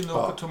 Amarillo,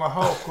 Chinook och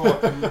Tomahawk.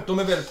 Och de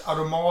är väldigt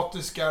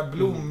aromatiska,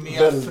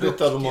 blommiga, väldigt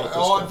fruktiga. aromatiska.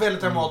 Ja,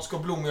 väldigt aromatiska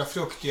och blommiga,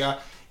 fruktiga.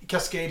 I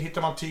Cascade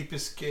hittar man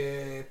typisk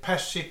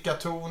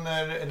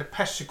persikatoner, eller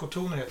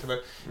persikotoner heter det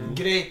väl.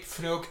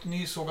 Grapefrukt,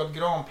 nysågad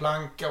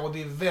granplanka och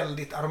det är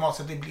väldigt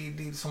aromatiskt. Det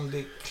blir som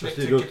det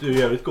det låter ju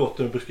jävligt gott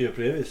när du beskriver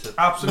på det viset.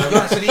 Absolut,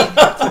 så det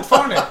är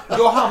fortfarande.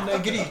 Jag hamnade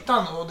i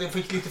grytan och det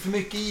fick lite för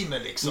mycket i mig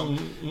liksom.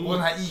 Och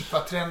den här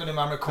IPA-trenden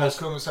med amerikansk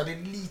kumle, så det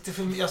är lite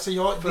för mycket. Alltså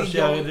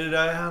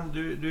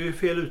du är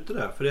fel ute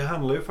där, för det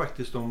handlar ju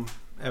faktiskt om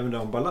även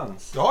om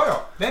balans.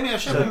 Ja. Nej, men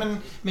jag känner,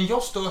 men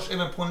jag störs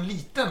även på en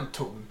liten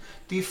ton.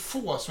 Det är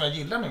få som jag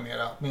gillar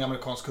numera med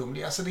amerikansk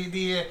kumle. Alltså det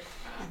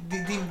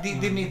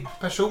är mitt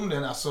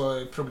personligen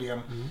problem.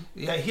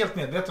 Jag är helt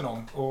medveten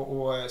om.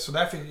 Och så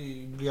därför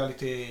blir jag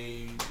lite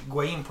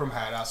gå in på de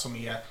här som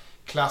är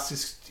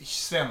klassiskt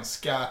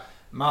svenska,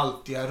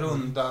 maltiga,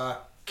 runda,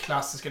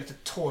 klassiska, lite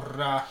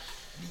torra,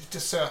 lite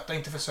söta,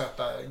 inte för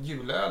söta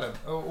julölen.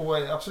 Och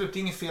absolut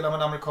inget fel av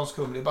en amerikansk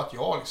kumle, det är bara att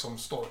jag liksom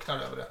storknar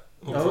över det.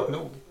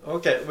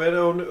 Okej, men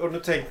om du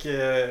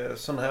tänker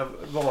sådana här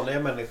vanliga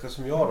människor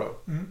som jag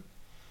då?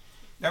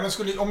 Ja,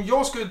 men om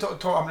jag skulle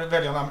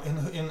välja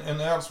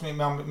en öl som är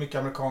med mycket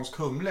amerikansk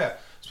humle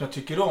som jag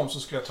tycker om, så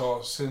skulle jag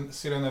ta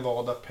Sierra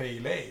Nevada Pale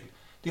Ale.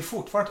 Det är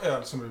fortfarande ett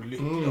öl som är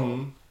lycklig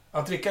om.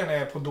 Att dricka den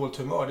är på dåligt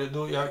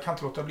humör, jag kan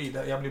inte låta bli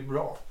det. Jag blir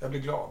bra, jag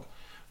blir glad.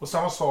 Och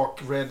samma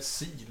sak Red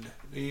Seal.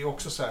 Det är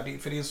också så här,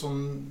 för det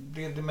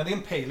är men det är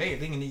en Pale Ale,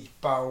 det är ingen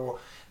IPA och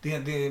jag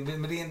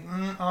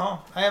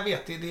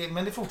vet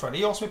men det är fortfarande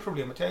det är jag som är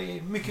problemet. Jag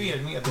är mycket mer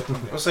medveten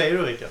om det. Vad säger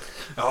du, Rickard?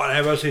 Ja,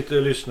 jag bara sitter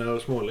och lyssnar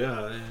och småliga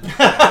här.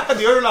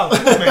 Det gör du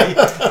alltid med mig.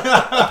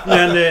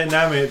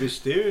 men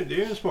visst, det är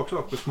ju en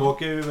smaksak. Och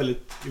smak är ju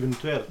väldigt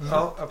eventuellt.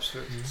 Ja,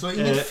 absolut. Så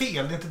inget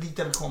fel, det är inte dit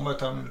jag vill komma,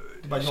 utan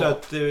det är bara så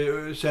att,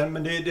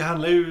 men det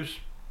handlar ju,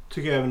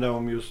 tycker jag, även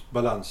om just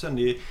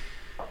balansen.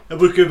 Jag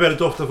brukar ju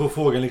väldigt ofta få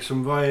frågan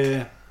liksom, vad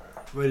är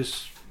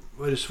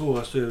det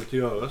svåraste att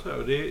göra? Så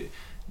här?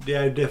 Det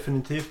är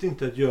definitivt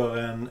inte att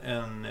göra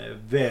en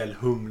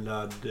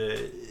välhumlad,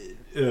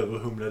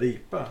 överhumlad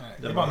IPA.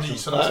 Det är bara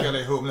nysa och spela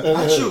i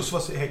humlen. Tjus,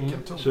 vad häcken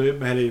tog. Så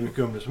häller ju mycket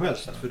humle som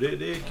helst. För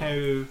det kan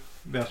ju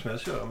vem som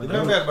helst göra. Men det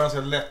är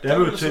välbalanserat lättare.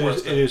 Däremot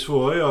är det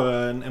svårare att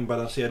göra en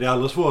balanserad. Det är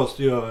allra svårast att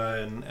göra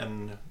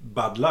en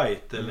Bud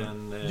Light eller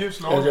en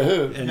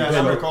ljuslager. En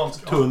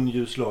väldigt tunn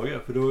ljuslager.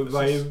 För då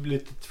varje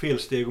litet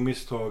felsteg och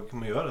misstag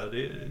man gör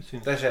där,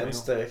 det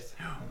känns direkt.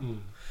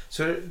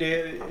 Så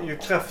ju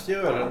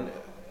kraftigare ölen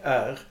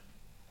är,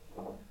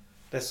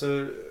 desto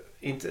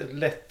inte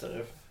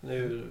lättare.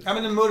 Ja,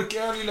 men en mörk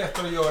öl är ju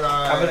lättare att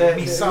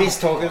göra.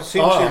 Misstagen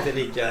syns inte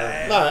lika.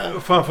 Nej.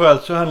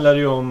 Framförallt så handlar det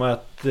ju om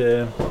att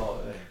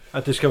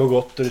det ska vara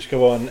gott och det ska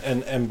vara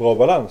en bra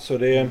balans. Och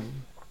det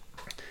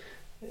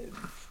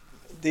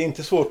är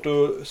inte svårt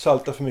att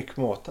salta för mycket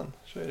på maten.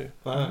 Så är det.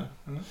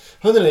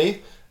 Hörrni,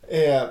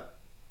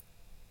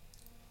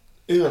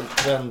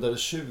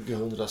 öltrender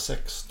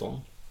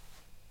 2016.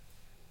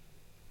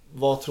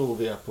 Vad tror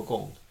vi är på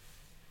gång?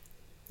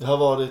 Det har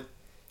varit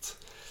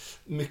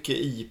mycket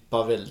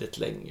IPA väldigt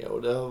länge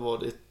och det har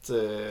varit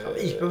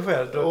IPA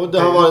själv, och det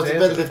har varit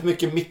väldigt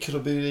mycket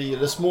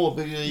mikrobryggerier,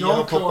 småbryggerier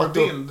har poppat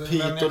upp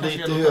hit och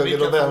dit till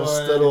höger och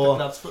vänster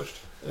och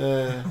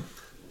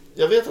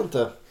jag vet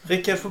inte.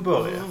 Rickard får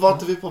börja.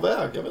 Vart är vi på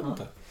väg? Jag vet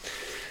inte.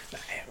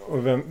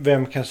 Och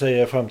vem kan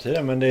säga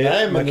framtiden, men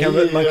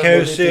man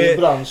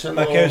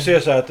kan ju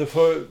se så här att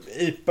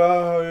IPA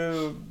har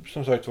ju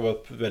som sagt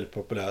varit väldigt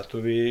populärt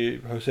och vi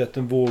har sett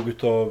en våg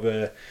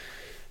av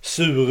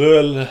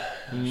suröl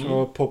som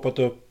har poppat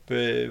upp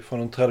från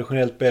de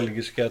traditionellt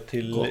belgiska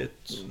till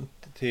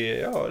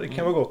det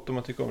kan vara gott om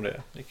man tycker om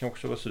det. Det kan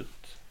också vara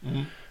surt.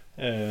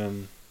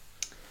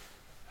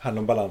 Handlar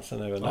om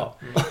balansen även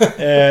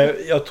där.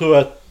 Jag tror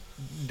att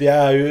det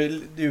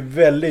är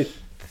väldigt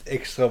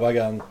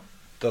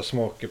extravaganta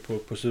smaker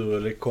på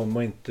suröl. Det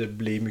kommer inte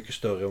bli mycket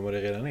större än vad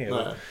det redan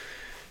är.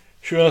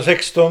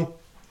 2016,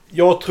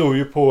 jag tror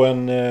ju på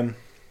en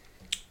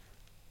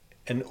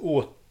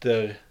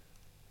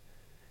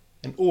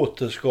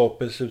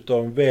återskapelse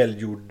utav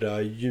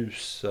välgjorda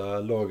ljusa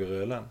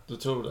lagerölen. Du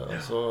tror det?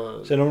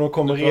 Alltså, sen om de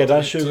kommer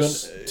redan 20...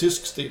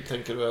 Tysk stil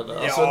tänker du eller?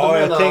 Alltså, ja,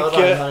 jag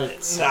tänker...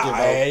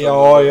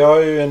 jag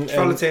är ju en...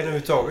 Kvalitet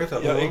överhuvudtaget?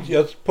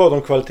 Jag pratar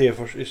om kvalitet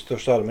i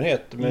största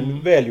allmänhet.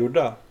 Men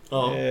välgjorda.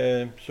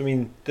 Som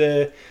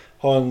inte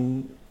har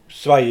en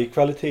svajig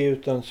kvalitet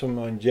utan som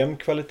har en jämn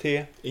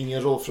kvalitet.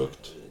 Ingen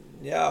råfrukt?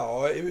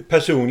 Ja,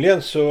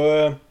 personligen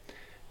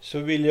så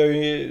vill jag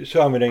ju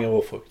så använder jag ingen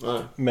råfrukt. Nej.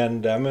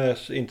 Men därmed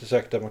inte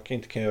sagt att man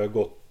inte kan göra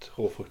gott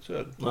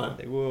råfruktsöl.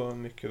 Det går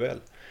mycket väl.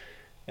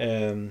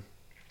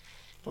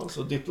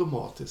 Alltså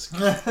diplomatisk.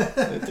 Det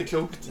är inte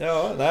klokt.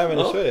 Ja, nej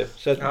men så är det.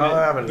 Så att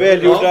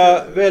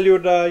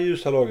välgjorda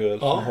ljusa lageröl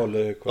som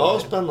håller hög kvalitet. Ja,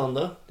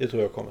 spännande. Det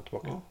tror jag kommer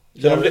tillbaka.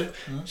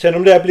 Sen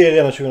om det blir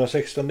redan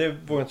 2016, det vågar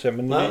jag inte säga.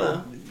 Men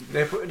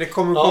det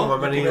kommer komma,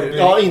 men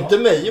inte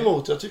mig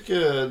emot. Jag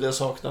tycker det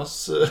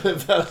saknas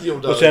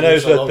välgjorda. Och sen är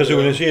det så att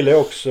personligen gillar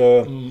jag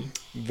också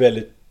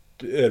väldigt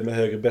öl med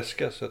högre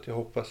beska. Så att jag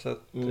hoppas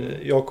att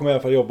jag kommer i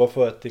alla fall jobba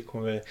för att det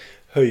kommer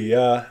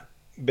höja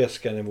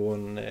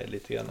beskanivån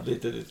lite grann.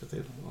 Lite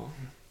till.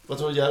 Ja. Vad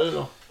tror du Jerry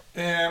då?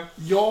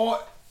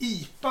 Ja,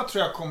 IPA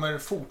tror jag kommer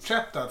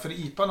fortsätta. För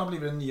IPA har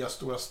blivit den nya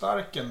stora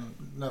starken.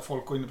 När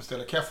folk går in och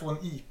beställer. Kan jag få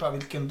en IPA?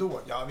 Vilken då?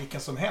 Ja,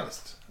 vilken som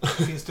helst.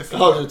 Finns det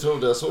Ja, du tror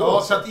det så.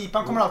 Ja, så att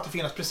IPA kommer alltid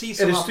finnas. Precis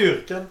som Är det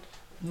styrkan?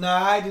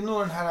 Nej, det är nog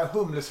den här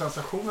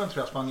humlesensationen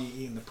tror jag som man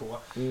är inne på.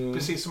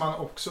 Precis som man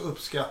också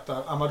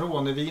uppskattar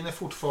Amarone-viner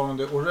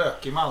fortfarande och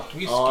rökig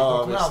maltwhisky. Ja,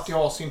 de kommer alltid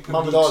ha sin publik.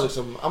 Man vill ha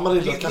liksom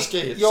Amarilla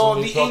Cascade ja,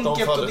 som vi det är pratade om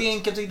enkelt förut. och det är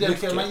enkelt att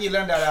identifiera. Man gillar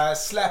den där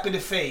slap in the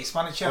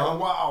face. Man känner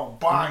wow,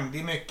 bang, det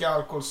är mycket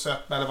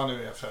alkoholsötma eller vad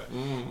nu är för.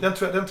 Den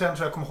trenden tror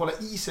jag kommer hålla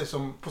i sig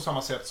som, på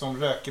samma sätt som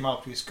rökig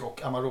maltwhisky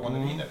och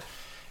Amarone-viner.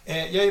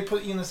 Jag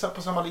är insatt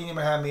på samma linje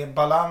med det här med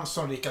balans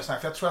som Rickard säger.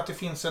 För jag tror att det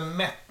finns en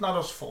mättnad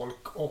hos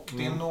folk. Och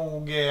det är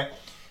nog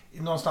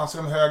någonstans i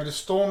de högre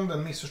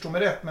stånden, missförstå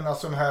mig rätt. Men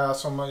alltså de här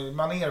som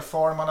man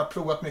erfar, man har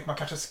provat mycket. Man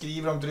kanske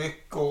skriver om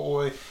dryck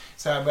och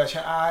så här börjar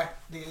känna, nej,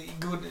 det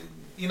är good,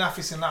 enough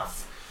is enough.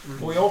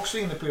 Och jag är också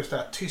inne på just det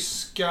här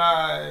tyska,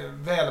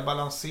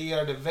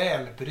 välbalanserade,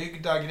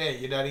 välbryggda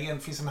grejer. Där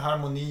det finns en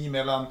harmoni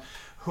mellan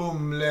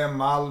humle,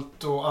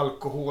 malt och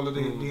alkohol och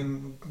det blir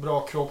en bra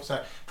kropp och så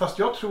här. Fast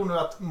jag tror nog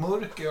att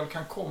mörköl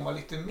kan komma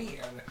lite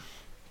mer.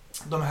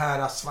 De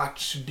här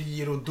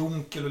svartsbier och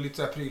dunkel och lite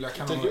så här prylar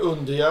kan Jag tycker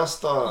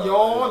underjästa.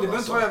 Ja, det behöver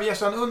inte vara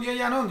överjäst.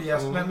 Gärna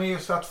underjäst. Men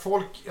just för att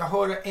folk, jag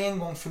hör det en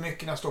gång för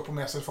mycket när jag står på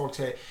mässor. Folk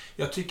säger,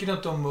 jag tycker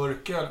inte om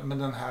mörköl men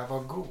den här var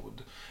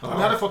god. Om jag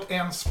hade fått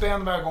en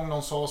spänn varje gång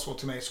någon sa så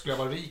till mig skulle jag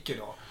vara rik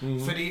idag.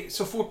 För det,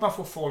 så fort man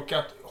får folk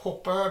att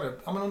hoppa över.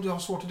 Ja, men om du har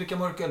svårt att dricka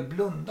mörköl,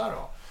 blunda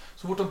då.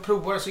 Så fort de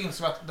provar det så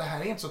inser vi att det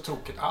här är inte så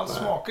tråkigt. Allt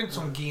smakar inte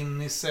som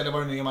Guinness eller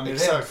vad det nu är man är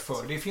rädd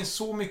för. Det finns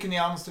så mycket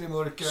nyanser i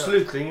mörker.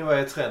 Slutligen, vad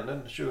är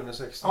trenden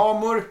 2016? Ja,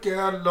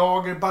 mörker,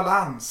 lager,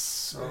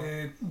 balans.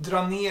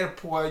 Dra ner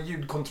på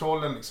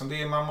ljudkontrollen.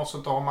 Liksom. Man måste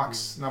inte ha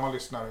max när man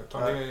lyssnar.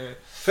 Utan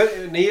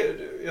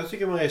Jag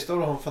tycker Mariestad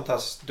har en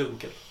fantastisk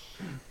dunkel.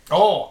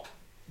 Ja,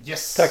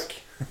 yes.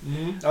 Tack.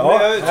 Ja,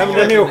 men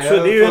den är också,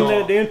 det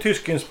är ju en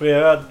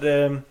tyskinspirerad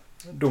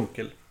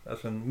dunkel.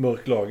 Alltså en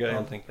mörk lager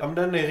helt enkelt. Ja, men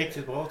den är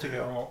riktigt bra tycker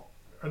jag.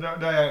 Ja,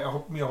 det är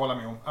jag med att hålla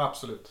med om.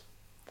 Absolut.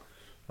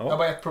 Ja. Jag har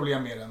bara ett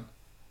problem med den. Den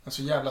är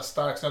så jävla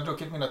stark. Så jag har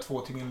druckit mina 2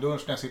 till min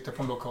lunch när jag sitter på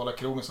den lokala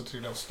krogen så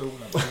trillar jag av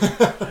stolen.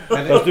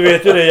 Fast du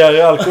vet ju det,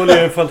 Jerry, alkohol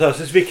är en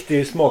fantastiskt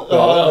viktig smak.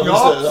 Ja,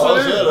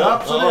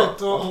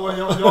 absolut.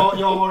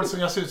 Och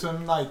jag ser ut som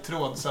en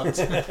nighttråd så att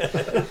jag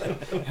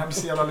blir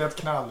så jävla lätt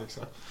knall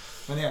liksom.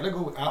 Men jävla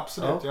god,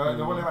 absolut. Det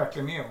håller jag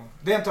verkligen med om.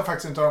 Det är inte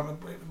faktiskt inte om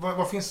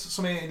vad finns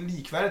som är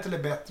likvärdigt eller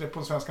bättre på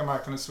den svenska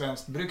marknaden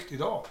svenskt bryggt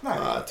idag? Nej,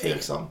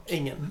 tveksamt.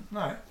 Ingen.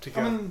 Nej.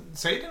 Tycker men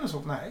säg det nu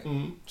så.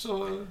 Nej.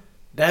 Så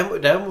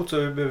Däremot så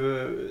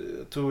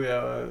tror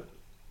jag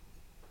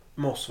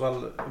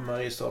Mossvall,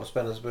 Mariestad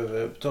Spännande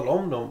behöver tala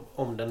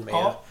om den mer.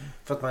 Ja.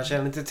 För att man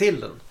känner inte till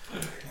den.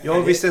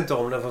 Jag visste inte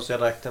om den förrän jag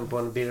drack den på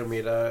en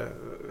birmiddag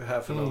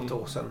här för något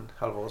år sedan,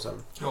 halvår sedan.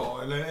 Ja,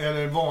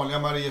 eller vanliga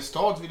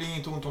Mariestad vill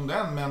inte ont om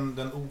den, men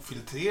den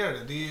ofiltrerade,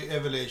 det är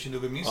Evolution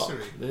over Misery.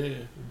 Ja,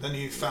 den är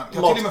ju fan.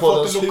 Jag har till och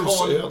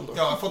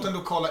med fått en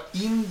lokala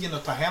Indien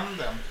att ta hem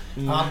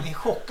den. Han är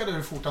chockad över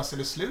hur fort han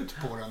ställer slut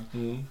på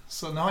den.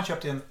 Så nu har han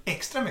köpt en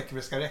extra mycket för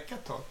det ska räcka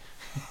ett tag.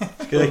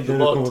 Ska räcka när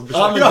du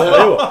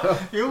kommer på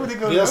Jo, det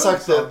går. Vi har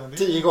sagt det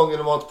 10 gånger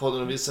i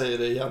Matpodden och vi säger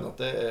det igen att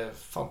det är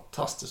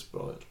fantastiskt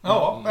bra.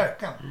 Ja,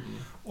 verkligen.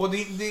 Och det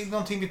är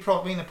någonting vi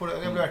var inne på. Jag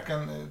vill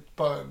verkligen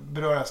bara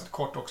beröra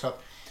kort också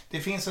att det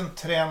finns en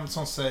trend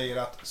som säger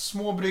att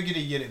små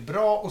bryggerier är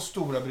bra och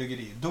stora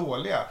bryggerier är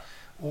dåliga.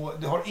 Och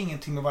det har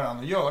ingenting med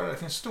varandra att göra. Det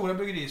finns stora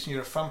bryggerier som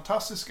gör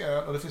fantastiska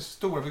öl och det finns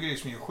stora bryggerier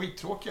som gör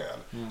skittråkiga öl.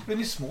 Det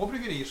finns små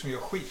bryggerier som gör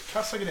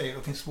skitkassa grejer och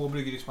det finns små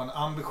bryggerier som har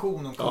en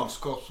ambition och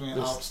kunskap som är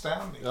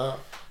outstanding. Ja.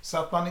 Så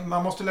att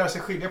man måste lära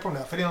sig skilja på det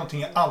här. För det är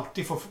någonting jag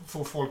alltid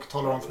får folk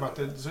tala om för att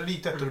det är så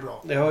litet och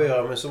bra. Det har att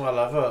göra med som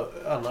alla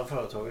andra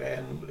företag.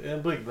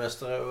 En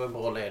bryggmästare och en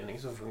bra ledning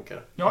som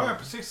funkar. Ja,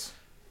 precis.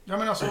 Ja,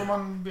 men alltså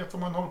man vet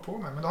vad man håller på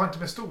med. Men det har inte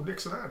med storlek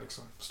sådär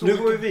liksom. Nu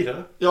går vi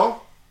vidare.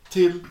 Ja,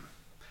 till...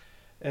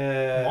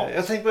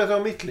 jag tänkte berätta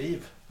om mitt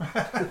liv.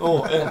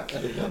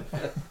 Äntligen.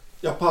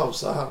 Jag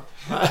pausar här.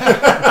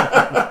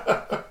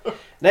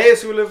 Nej, jag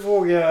skulle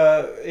fråga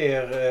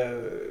er.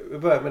 Vi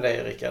börjar med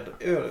dig, Rickard.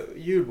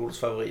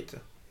 Julbordsfavoriter.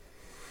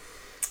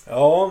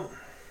 Ja.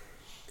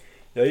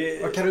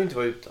 Vad kan du inte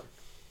vara utan?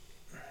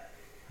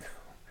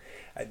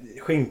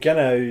 Skinkan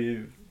är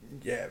ju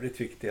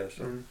jävligt viktig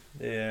alltså.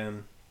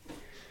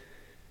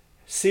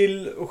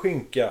 Sill och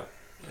skinka.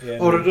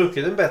 Har du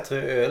druckit en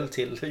bättre öl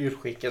till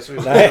julskinka?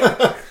 Nej.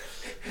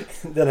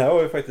 Den här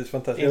var ju faktiskt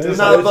fantastisk.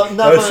 Jag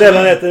har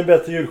sällan ätit en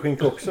bättre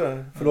julskinka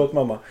också. Förlåt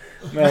mamma.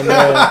 Men så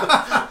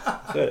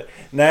är det.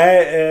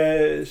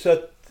 Nej, så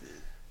att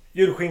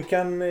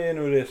julskinkan är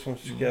nog det som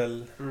ska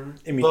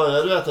i mitt.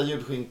 Börjar du äta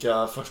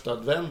julskinka första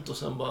advent och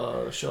sen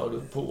bara kör du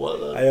på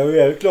eller? Ja, jag var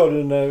jävligt glad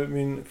när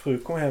min fru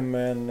kom hem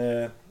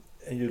med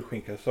en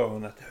julskinka sa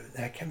hon att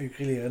det här kan vi ju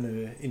grillera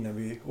nu innan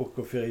vi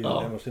åker och firar jul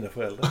hemma hos sina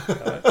föräldrar.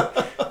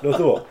 Låt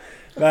det vara.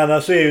 Men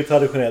annars så är ju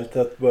traditionellt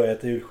att börja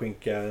äta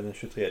julskinka den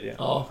 23.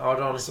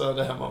 Ja, så är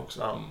det hemma också.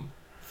 Ja.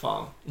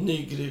 Fan,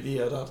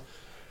 nygrillerad.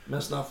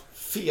 Men sån här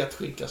fet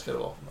skinka ska det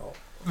vara.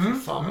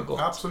 Fan vad gott.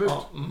 Absolut.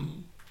 Ja,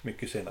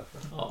 mycket senap.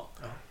 Ja.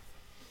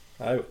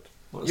 Ja, gjort.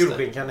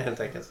 Julskinkan helt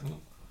enkelt.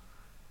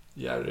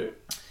 Jerry.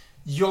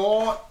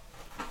 Ja,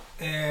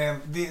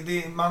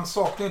 man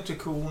saknar inte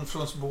kon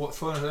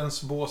förrän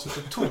båset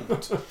är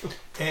tomt.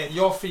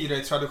 Jag firar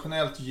ett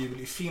traditionellt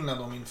jul i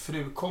Finland och min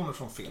fru kommer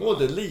från Finland.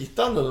 Det är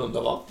lite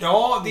annorlunda, va?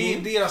 Ja, det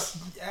är deras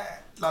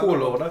jävla...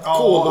 Kålåda.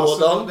 Ja,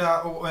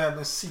 alltså, och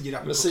även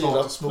sirap med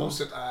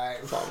potatismoset.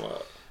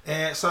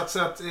 Så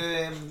att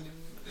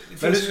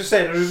men du skulle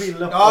säga det du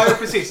vill. Ja,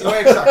 precis. Ja,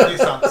 exakt. Det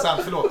är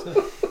sant, förlåt.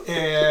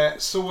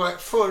 Så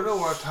förra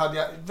året hade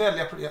jag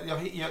välja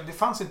det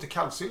fanns inte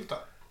kalvsylta.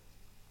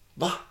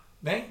 Va?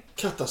 Nej.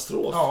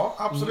 Katastrof. Ja,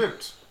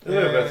 absolut. Ja,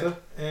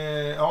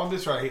 det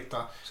tror jag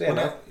hittade.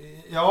 Senast?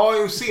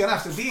 Ja,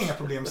 senast. Det är inga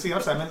problem.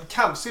 Senast, men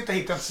kalvsylta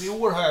hittade jag inte. I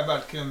år har jag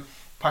verkligen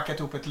packat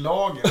ihop ett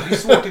lager. Det är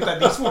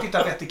svårt att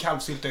hitta rätt i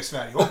kalvsylta i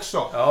Sverige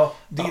också. Ja.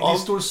 Det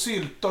står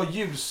sylta och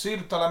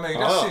djursylta, alla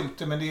möjliga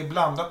sylter, men det är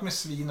blandat med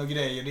svin och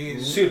grejer. Det är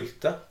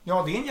sylta?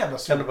 Ja, det är en jävla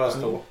sylta. Kan det bara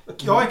stå?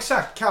 Ja,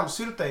 exakt.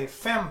 Kalvsylta är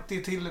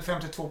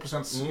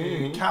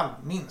 50-52% kalv,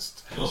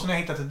 minst. Så nu har jag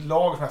hittat ett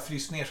lager som jag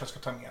fryst ner så jag ska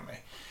ta med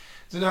mig.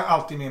 Så det har jag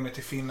alltid med mig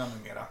till Finland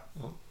numera.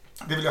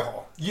 Det vill jag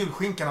ha.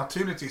 Julskinka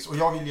naturligtvis. Och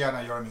jag vill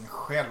gärna göra min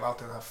själv. Allt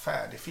det här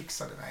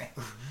färdigfixade. Nej.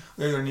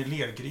 Och jag gör den i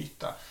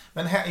lergryta.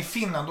 Men här i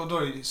Finland då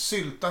är det,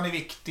 syltan är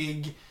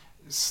viktig.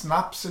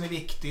 Snapsen är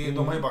viktig.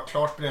 De har ju bara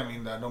klart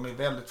brännvin där. De är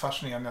väldigt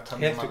fascinerande att ta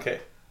med. Helt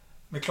okej.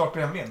 Med klart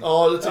brännvin?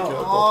 Ja, det tycker jag är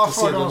gott. Ja,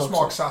 för de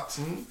smaksatt.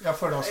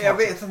 Jag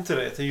vet inte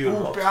det till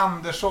julmat. O.P.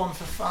 Andersson,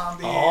 för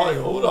fan. Det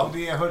är,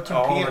 det hör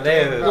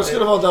trumpet. Då ska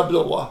det vara där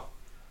blåa.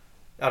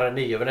 Ja, den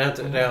nya, men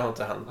det har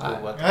inte han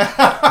provat.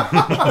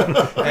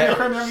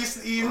 Jag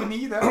missade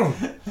ironi där.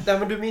 Nej,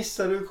 men du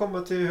missade att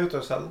komma till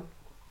Hötorgshallen.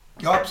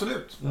 Ja,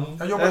 absolut.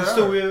 Jag jobbar där. Den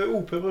stod ju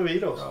OP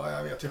bredvid oss. Ja,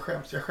 jag vet. Jag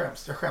skäms.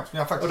 Men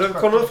jag faktiskt och då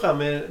kom de fram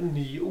med en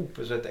ny OP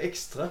så heter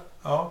Extra.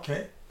 Ja,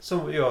 okej.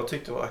 Som jag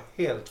tyckte var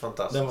helt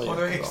fantastiskt. Och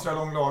det är extra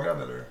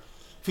långlagrad, eller hur?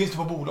 Finns det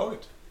på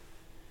bolaget?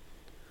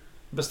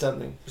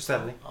 Beställning.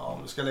 Ja, om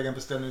du ska lägga en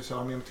beställning så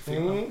har jag med mig till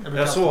Finland.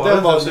 Jag såg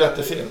den var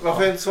jättefin.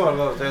 Varför jag inte svarade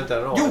var att jag inte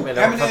hade någon. Jo, men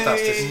det var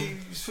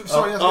fantastiskt.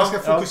 Jag ska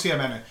fokusera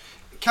mig nu.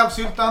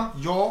 Kalvsyltan,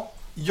 ja.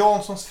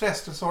 Janssons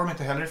frestelse har de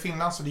inte heller i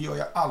Finland, så det gör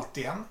jag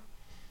alltid igen.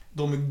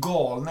 De är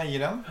galna i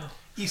den.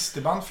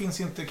 Isterband finns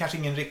inte, kanske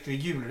ingen riktig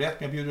julrätt,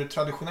 men jag bjuder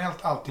traditionellt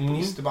alltid på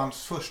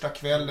isterbands första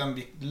kvällen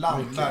vi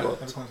landar.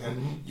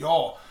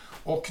 Ja.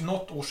 Och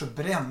något år så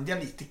brände jag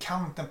lite i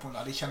kanten på den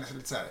där. Det kändes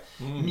lite så här.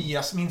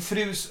 Min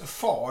frus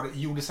far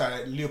gjorde så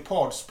här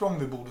leopardsprång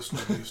vid bordet och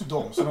snodde just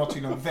dem. Så de har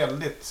tydligen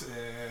väldigt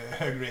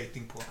hög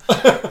rating på.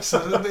 Så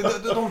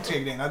de tre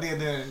grejerna.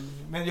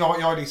 Men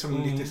jag är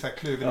liksom lite så här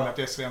kluven med att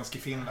jag är svensk i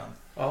Finland.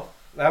 Ja,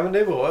 nej, men det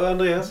är bra.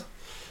 Andreas?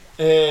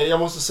 Jag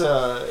måste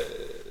säga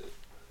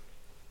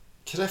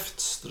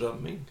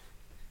kräftströmming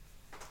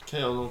kan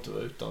jag nog inte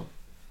vara utan.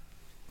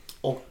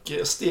 Och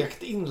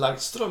stekt inlagd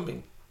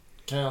strömming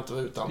kan jag inte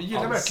vara utan. Vi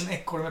gillar verkligen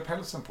ekorre med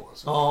pälsen på.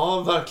 Så. Ja,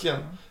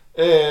 verkligen.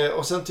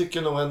 Och sen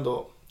tycker jag nog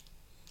ändå,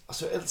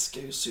 alltså jag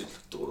älskar ju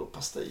syltor och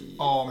pastej.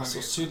 Ja,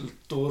 alltså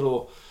syltor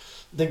och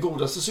den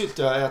godaste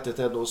sylta jag har ätit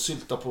är då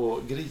sylta på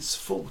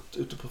grisfot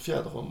ute på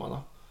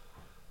Fjäderholmarna.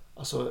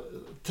 Alltså,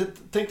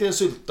 tänk dig en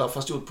sylta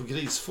fast gjord på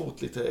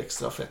grisfot, lite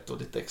extra fett och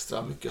lite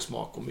extra mycket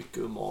smak och mycket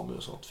umami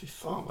och sånt. Fy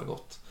fan vad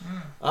gott.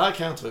 Nej,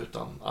 kan jag inte vara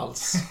utan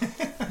alls.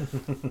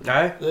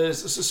 Nej.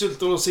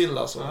 Syltor och sill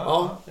alltså.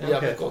 Ja,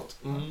 jävligt gott.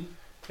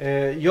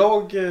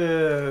 Jag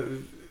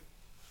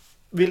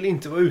vill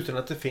inte vara utan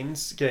att det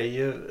finns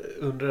grejer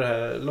under den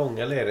här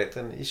långa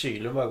ledigheten i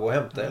kylen. Bara gå och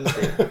hämta eller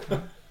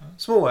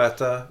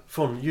småäta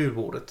från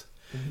julbordet.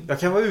 Jag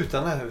kan vara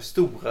utan det här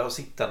stora och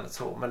sittande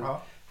så, men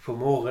på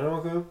morgonen när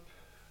man går upp,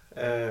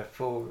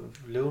 på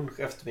lunch,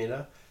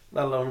 eftermiddag,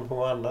 när alla håller på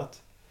med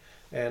annat.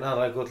 När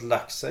alla har gått och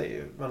lagt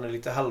sig, man är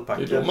lite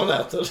halvpackad. Det är då man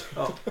äter.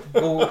 Ja.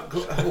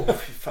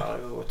 Fy fan,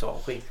 jag går och tar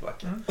en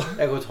skinkmacka.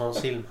 Jag går och tar en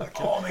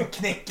sillmacka. Ja, men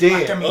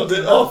knäckmacka mitt i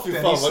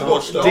fy fan vad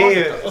gott.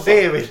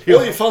 Det vill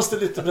jag. Oj, fanns det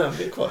lite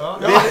brännvin kvar?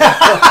 Fan,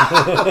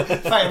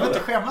 jag vill inte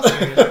skämmas.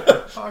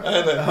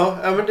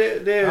 Ja, men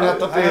det är...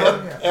 Äta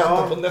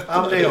på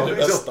nätterna, det är det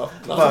bästa.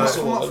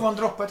 Får man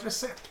droppa ett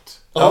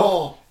recept?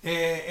 Ja.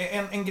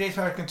 En grej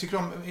som jag verkligen tycker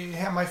om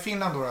hemma i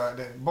Finland då,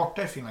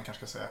 borta i Finland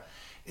kanske jag ska säga.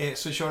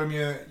 Så kör de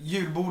ju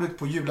julbordet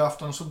på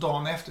julafton och så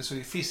dagen efter så är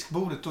det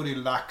fiskbordet och det är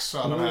lax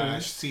och alla de här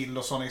sill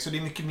och sånt. Så det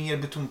är mycket mer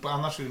beton på,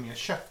 annars är det mer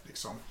kött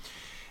liksom.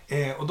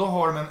 Och då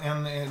har de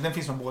den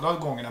finns nog båda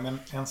gångerna, men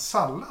en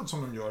sallad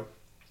som de gör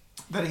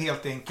där det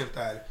helt enkelt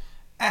är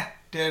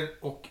ärtor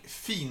och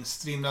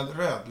finstrimlad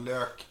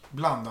rödlök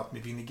blandat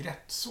med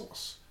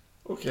vinägrettsås.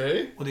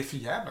 Okej. Och det är för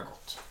jävla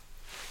gott.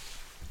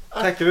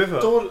 tackar vi för.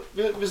 Ärtor,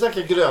 vi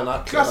snackar gröna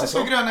ärtor.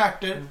 Klassiska gröna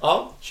ärtor.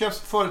 Ja. Köps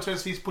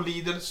företrädesvis på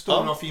Lidl,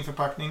 stora och fin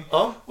förpackning.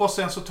 Ja. Och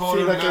sen så tar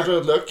du... Finhackad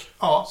rödlök.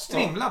 Ja,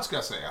 strimlad skulle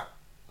jag säga.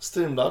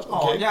 Strimlad,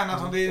 Ja, okej. gärna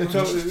som det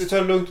är... Vi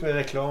tar lugnt med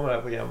reklam i det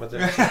här programmet.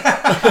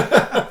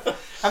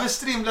 Ja, men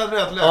strimlad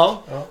rödlök.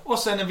 Ja. Och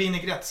sen en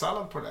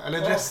vinägrettsallad på det. Eller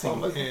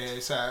dressing. fan,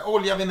 Så här,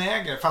 olja,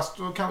 vinäger. Fast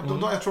då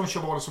jag tror de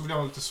kör bara så vill jag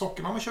ha lite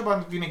socker. Men man kör bara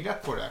en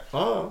vinägrett på det.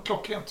 Ja.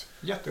 Klockrent.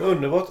 Jättegott.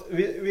 Underbart.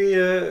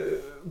 Vi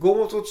går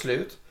mot vårt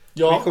slut.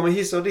 Ja. Vi kommer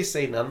hissa och dissa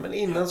innan. Men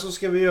innan så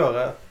ska vi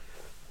göra...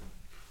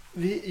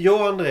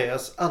 Jag och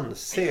Andreas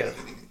anser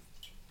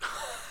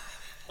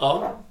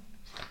Ja.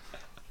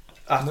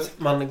 att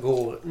man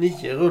går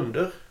 9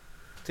 runder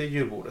till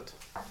julbordet.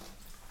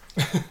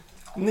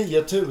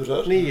 9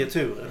 turer. 9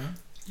 turer.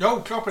 Jag är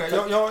oklar på det.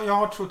 Jag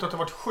har trott att det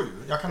varit 7.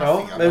 Jag kan ha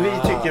Ja, fel. men vi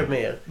tycker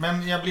mer.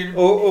 Men jag blir...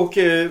 Och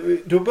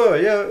då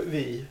börjar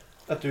vi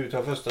att du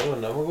tar första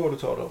rundan. Vad går du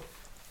tar då?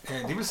 Det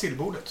är väl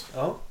sillbordet.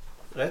 Ja,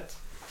 rätt.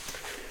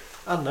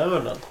 Andra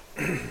rundan.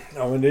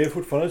 Ja, men det är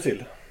fortfarande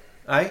sill.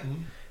 Nej.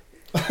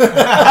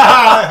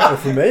 Och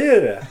för mig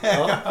är det.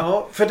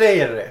 Ja, för dig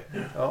är det.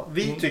 Ja,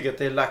 vi tycker att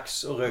det är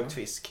lax och rökt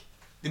fisk.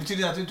 Det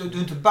betyder att du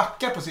inte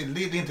backar på sill. Då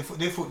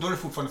är det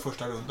fortfarande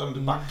första rundan om du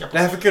backar på Det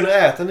här för att kunna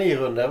äta 9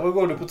 runder. Vad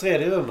går du på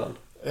tredje rundan?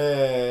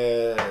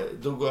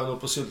 Då går jag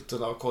nog på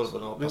sylterna och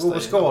korvarna och Vi går på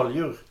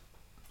skaldjur.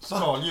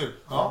 skaldjur.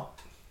 Ja.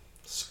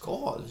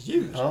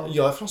 Skaldjur? Ja.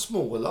 Jag är från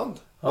Småland.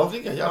 Ja. Jag har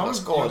inga jävla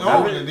skaldjur.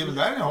 Ja, det är väl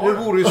där ni har Nu det.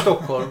 bor du i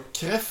Stockholm.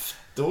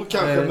 Kräftor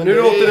kanske. Men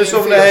Nu låter det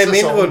som det här är min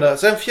säsong. runda.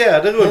 Sen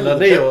fjärde rundan,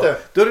 det är jag. Helvete.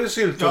 Då är det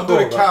sylt och Ja, då är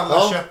det korvar. kalla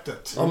Ja.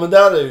 köttet. Ja, men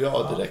där är ju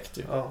jag direkt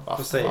ju. Ja, Vad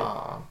får säga.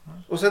 fan.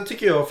 Och sen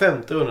tycker jag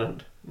femte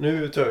rundan.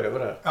 Nu tar jag över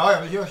där.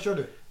 Ja, kör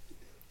du.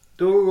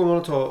 Då går man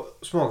och tar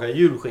smaka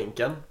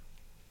julskinkan.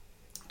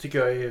 Tycker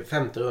jag är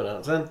femte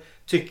rundan. Sen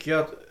tycker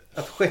jag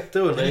att sjätte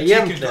rundan Du tycker du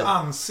egentligen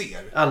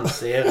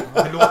anser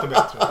Det låter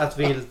bättre. att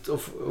vilt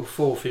och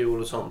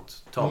fårfjol och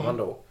sånt tar man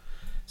då.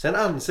 Sen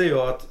anser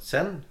jag att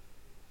sen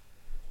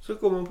så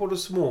går man på det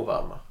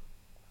småvarma.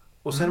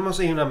 Och sen är man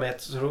så himla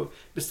mätt så då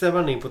bestämmer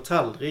man in på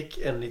tallrik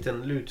en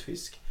liten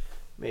lutfisk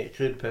med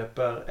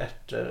kryddpeppar,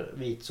 ärtor,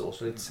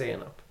 vitsås och lite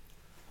senap.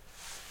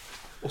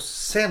 Och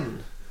sen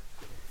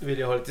vill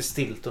jag ha lite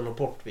Stilton och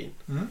portvin.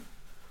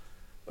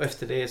 Och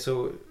efter det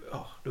så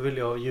då vill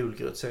jag ha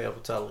julgröt serverad på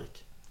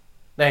tallrik.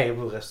 Nej,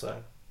 på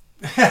restaurang.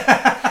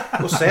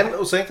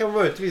 och sen kan man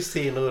möjligtvis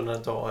till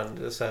rundan ta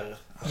en så här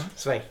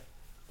sväng.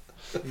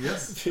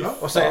 Yes. Ja.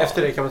 Och sen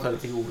efter det kan man ta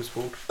lite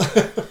godisbord.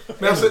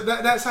 Men alltså, det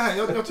är så här,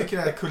 jag tycker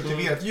det här är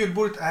kultiverat.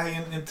 Julbordet är ju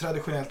en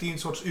traditionellt, det är en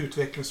sorts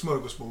utveckling,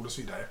 smörgåsbord och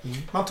så vidare.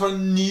 Man tar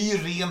en ny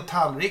ren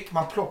tallrik,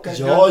 man plockar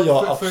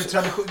för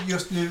tradition,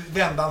 just nu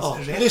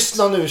vändans rätt.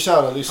 Lyssna nu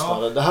kära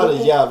lyssnare, det här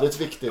är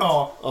jävligt viktigt.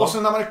 Ja, och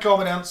sen när man är klar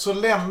med den så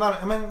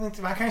lämnar,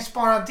 man kan ju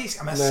spara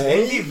disk, men släng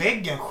i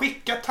väggen,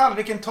 skicka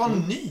tallriken, ta en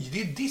ny,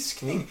 det är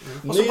diskning.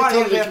 Och så Ny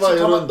varje tallrik rätt så varje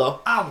tar man runda.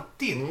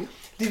 alltid.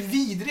 Det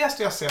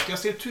vidrigaste jag sett, jag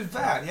ser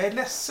tyvärr, jag är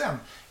ledsen.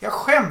 Jag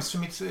skäms för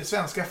mitt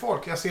svenska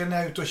folk. Jag ser när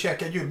jag är ute och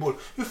käkar julbord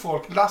hur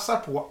folk lassar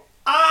på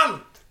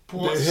allt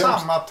på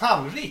samma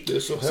tallrik.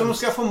 Så de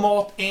ska få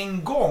mat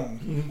en gång.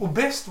 Och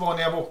bäst var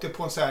när jag åkte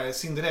på en så här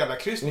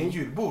Cinderella-kryssning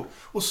julbord.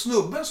 Och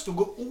snubben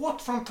stod och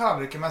åt från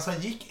tallriken men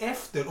han gick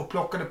efter och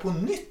plockade på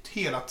nytt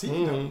hela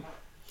tiden.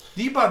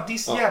 Det är ju bara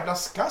jävla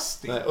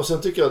skasting. Nej, och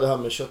sen tycker jag det här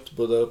med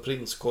köttbullar och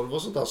prinskorv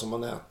och sånt där som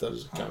man äter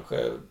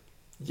kanske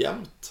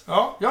jämt.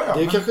 Ja, det är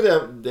men kanske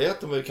det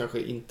äter man ju kanske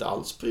inte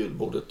alls på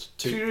julbordet.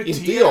 Inte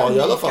prioritera jag i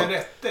alla lika fall.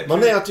 rätter.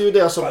 Man äter ju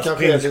det som Fast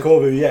kanske är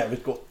prinskorv är ju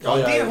jävligt gott. Ja,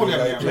 det håller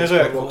jag med. Med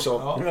rök också.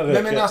 Ja.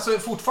 Men alltså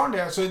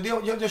fortfarande, så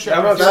jag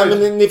köper... Ja,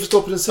 men ni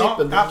förstår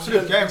principen. Ja,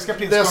 absolut, jag älskar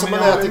prinskorv. Det som man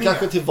äter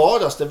kanske till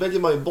vardags, det väljer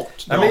man ju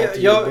bort. Ja, men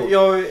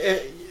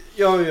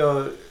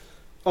jag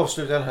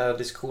avslutar den här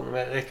diskussionen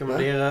med att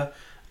rekommendera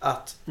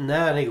att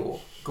när ni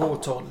går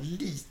och ta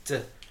lite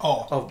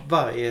av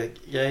varje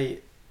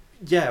grej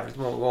jävligt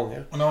många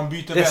gånger. Och när man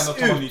byter vän och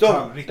tar en ny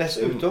tallrik.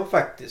 Dessutom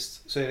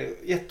faktiskt så är det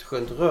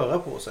jätteskönt att röra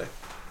på sig.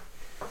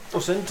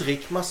 Och sen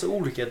drick massa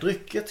olika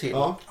drycker till.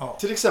 Ja.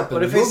 Till exempel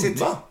och det finns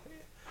mumma.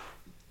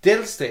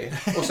 Dels det.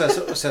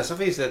 Och sen så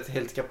finns det ett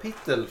helt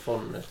kapitel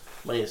från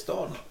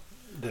Mariestad.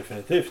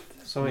 Definitivt.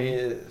 Som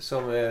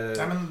är...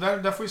 Nej, men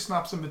där får ju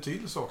snapsen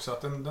betydelse också.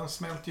 Att den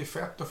smälter ju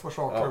fett och får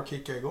saker att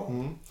kicka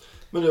igång.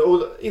 Men nu,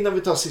 Ola, innan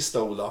vi tar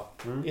sista Ola,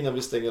 innan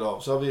vi stänger av,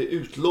 så har vi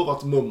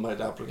utlovat mumma i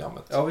det här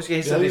programmet. Ja, vi ska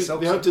hissa vissa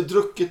också. Vi har inte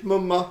druckit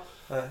mumma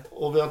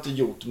och vi har inte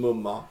gjort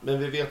mumma, men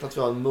vi vet att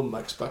vi har en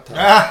mumma-expert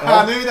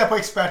här. Nu är vi där på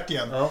expert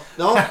igen.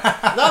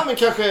 Nej, men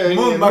kanske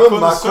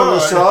mumma-konnässör.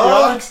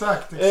 Ja,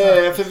 exakt.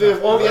 För vi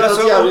vet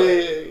att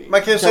Jerry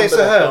man kan ju säga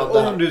så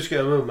här, om du ska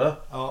göra mumma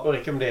och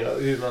rekommendera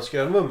hur man ska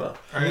göra mumma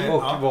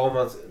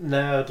och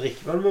när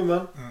dricker man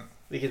mumman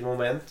vilket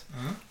moment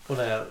och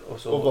när och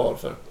så. Och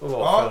varför.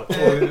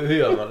 Och hur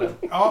gör man det?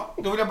 Ja,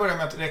 då vill jag börja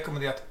med att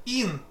rekommendera att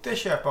inte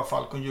köpa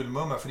Falcon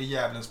julmumma för det är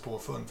jävlens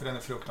påfund, för den är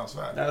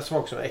fruktansvärd. Det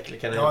smakar som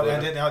äcklig kanel.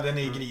 Ja, den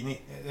är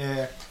grinig.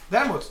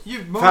 Däremot,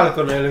 julmumma...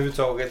 Falcon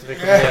överhuvudtaget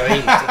rekommenderar jag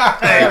inte.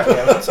 Nej,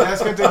 jag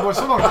ska inte gå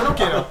så långt, men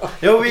okej då.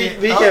 Jo,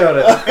 vi kan göra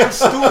det. En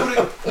stor...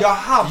 Jag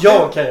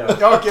kan göra det.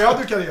 Ja, okej,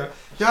 du kan göra det.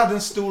 Jag hade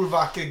en stor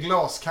vacker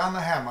glaskanna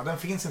hemma. Den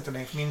finns inte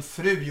längre. Min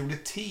fru gjorde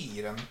te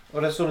i den.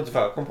 Och den stod inte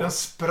Falcon på. Den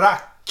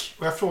sprack.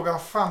 Och jag frågade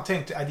vad fan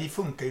tänkte jag. Det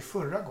funkar ju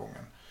förra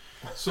gången.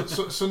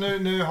 Så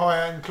nu har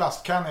jag en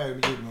plastkanna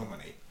med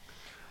julmumman i.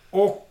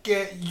 Och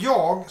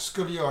jag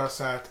skulle göra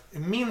så här att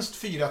minst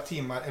 4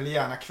 timmar eller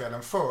gärna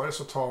kvällen före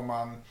så tar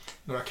man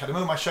några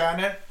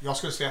kardemummakärnor. Jag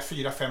skulle säga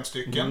 4-5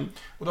 stycken.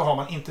 Och då har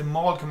man inte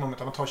mald kardemumma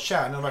utan man tar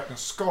kärnor och verkligen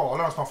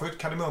skalar så man får ut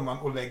kardemumman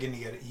och lägger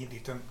ner i en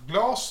liten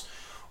glas.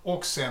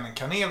 Och sen en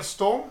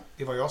kanelstång.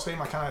 Det är vad jag säger,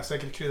 man kan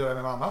säkert krydda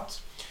det med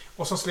annat.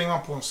 Och så slänger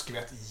man på en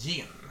skvätt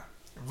gin.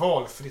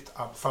 Valfritt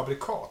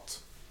fabrikat.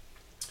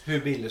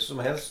 Hur billigt som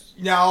helst.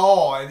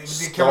 Ja,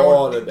 det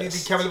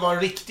kan väl vara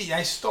riktigt.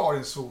 Nej, Star är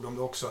en svordom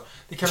det också.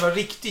 Det kan vara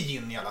riktig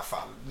gin i alla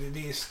fall.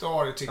 Det är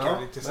Star tycker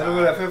jag lite så här. Men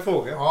det var därför jag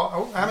frågade.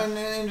 Ja, men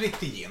en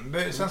riktig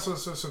gin. Sen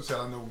så är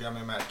jag noga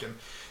med märken.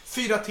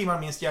 4 timmar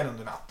minst gärna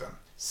under natten.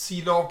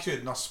 Sila av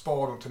kryddorna,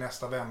 spar dem till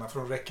nästa vända för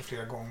de räcker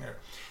flera gånger.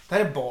 Det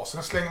här är basen.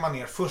 Den slänger man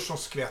ner först som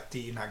skvätt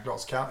i den här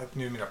glaskannan,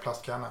 numera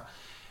plastkanna.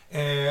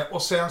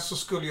 Och sen så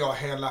skulle jag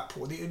hälla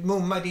på.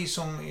 Mumma det är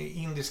som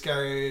indiska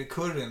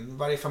curryn.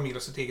 Varje familj har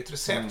sitt eget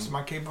recept. Så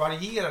man kan ju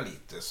variera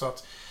lite. Så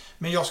att,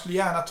 men jag skulle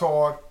gärna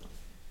ta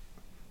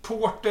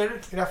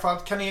porter. I det här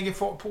fallet Carnegie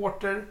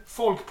porter.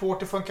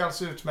 Folkporter funkar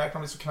alltså utmärkt.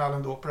 Man blir så knall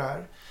ändå på det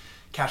här.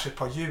 Kanske ett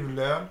par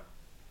julöl.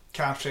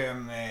 Kanske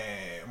en,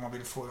 om man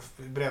vill få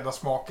bredda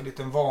smaken,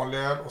 lite en vanlig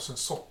öl. Och sen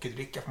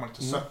sockerdricka får man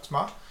lite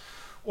sötma.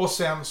 Och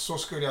sen så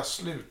skulle jag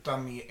sluta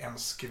med en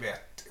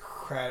skvätt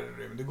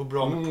sherry. Det går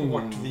bra med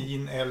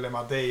portvin eller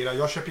madeira.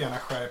 Jag köper gärna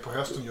sherry på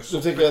hösten. Just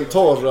du tycker en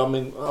torr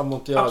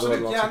amontillado?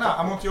 Absolut, gärna.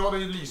 Amontillado är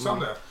ju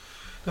lysande.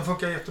 Den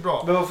funkar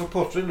jättebra. Men vad för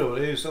portvin då?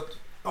 Det är ju så att...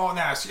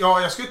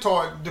 jag skulle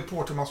ta det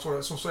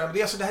porter som står där.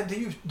 Men det är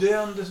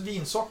utdöende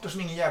vinsorter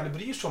som ingen jävla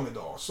bryr sig om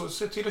idag. Så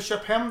se till att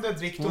köpa hem det,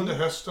 drick under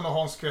hösten och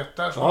ha en skvätt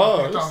där.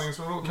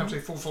 Så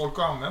kanske får folk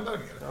att använda det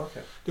mer.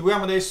 Okay. Det går att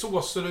använda i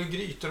såser och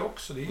grytor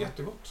också. Det är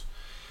jättegott.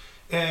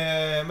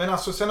 Men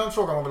alltså sen en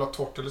fråga om man vill ha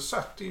torrt eller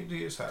sött,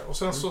 det är så här. Och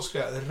sen så ska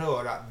jag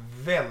röra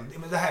väldigt,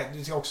 men det här,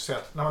 det ska jag också säga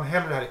att när man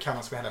häller det här i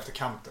kannan ska man hälla efter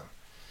kanten.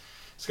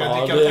 Ska jag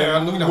dricka ett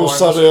öl,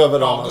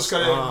 då ska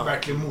det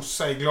verkligen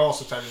mossa i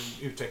glaset där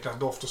det utvecklas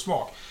doft och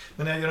smak.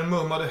 Men när jag gör en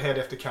mumma då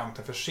häller efter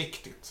kanten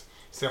försiktigt.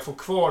 Så jag får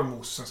kvar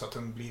mossen så att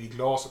den blir i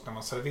glaset när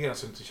man serverar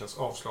så det inte känns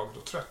avslaget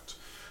och trött.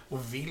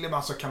 Och vill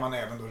man så kan man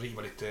även då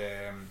riva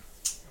lite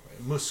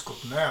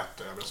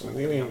muskotnöt över som en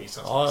del har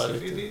visat. Ja,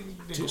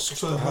 det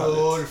så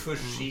rör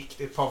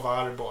försiktigt ett par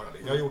varv bara.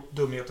 Jag har gjort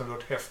dumheten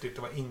rört häftigt.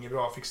 Det var inget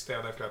bra. Jag fick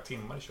städa i flera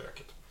timmar i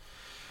köket.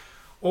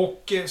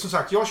 Och som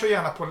sagt, jag kör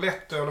gärna på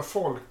lättöl och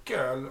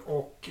folköl.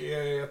 Och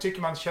jag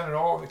tycker man känner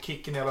av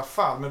kicken i alla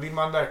fall. Men vill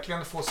man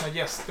verkligen få sina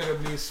gäster att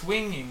bli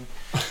swinging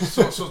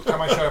så kan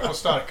man köra på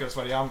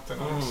starkölsvarianten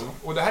också.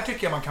 Och det här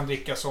tycker jag man kan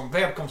dricka som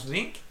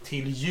välkomstdrink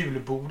till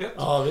julbordet.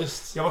 Ja,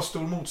 visst. Jag var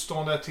stor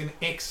motståndare till en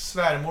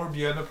ex-svärmor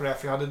bjöd mig på det här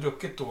för jag hade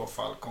druckit då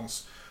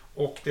Falcons.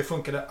 Och det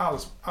funkade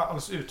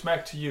alldeles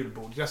utmärkt till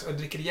julbord. Jag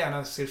dricker gärna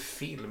och ser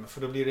film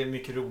för då blir det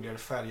mycket roligare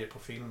färger på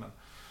filmen.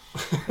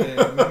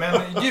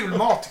 Men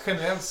julmat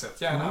generellt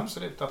sett, gärna,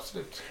 absolut.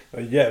 Det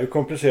är ett jävligt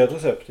komplicerat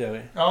recept,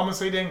 Jerry. Ja, men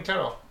så är det enklare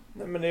då.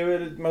 Nej, men det är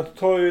väl, man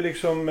tar ju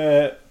liksom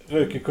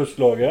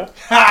rökekustlager.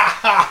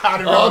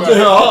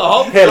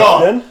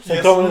 Hälften.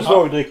 Sen tar man en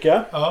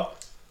svagdricka. Ja.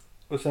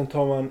 Och sen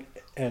tar man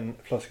en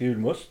flaska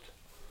julmust.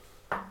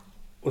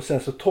 Och sen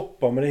så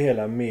toppar man det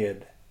hela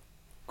med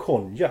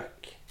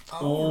konjak.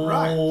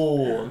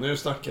 Nu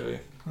snackar vi.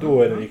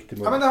 Då är det riktigt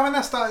bra. Ja, men det har vi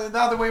nästa, the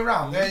other way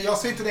around. Jag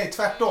säger inte nej,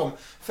 tvärtom.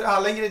 För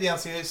alla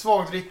ingredienser,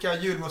 svagdricka,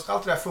 julmust,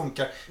 allt det där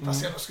funkar.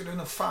 Fast jag skulle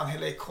nog fan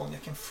hälla i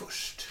konjaken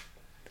först.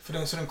 För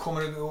den, så den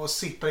kommer att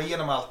sippa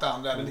igenom allt det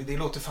andra. Det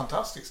låter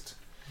fantastiskt.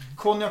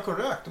 Konjak och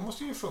rök, det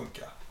måste ju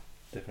funka.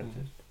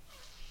 Definitivt.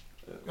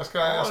 Jag ska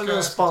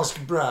en spansk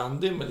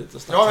brandy med lite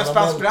snabbt. Ja, en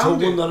spansk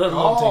brandy. Eller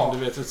någonting,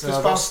 du vet. För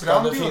spansk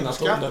brandy är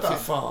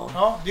underskattat.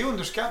 Ja, det är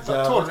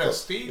underskattat.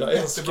 Torrröst, det är jag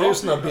älskar ju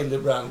sån här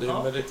billig brandy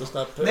med lite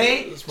snabbt.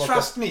 Nej,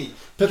 trust me.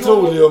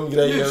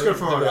 Petroleumgrejer, nu ska du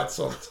få höra. Du vet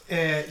sånt.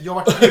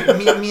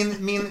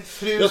 Min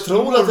frus jag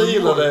tror att jag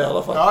gillar det i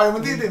alla fall. Ja,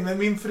 men det är det. Men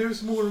min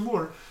frus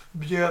mormor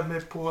bjöd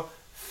mig på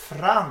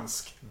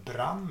fransk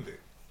brandy.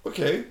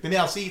 Okej. Den är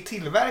alltså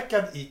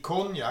tillverkad i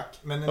konjak,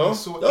 men den är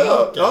så enkel.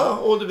 Ja,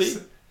 och det blir...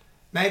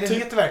 Nej, den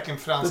heter verkligen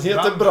fransk brandy.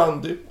 Den heter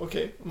brandy,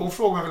 okej. Hon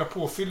frågar om jag vill ha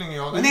påfyllning och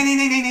jag... Nej,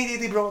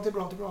 det är bra.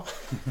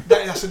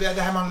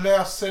 Det här man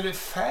löser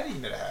färg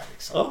med det här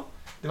liksom. Ja.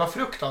 Det var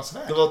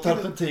fruktansvärt. Det var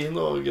terpentin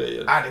och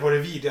grejer. Nej, det var det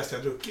vidrigaste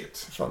jag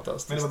druckit.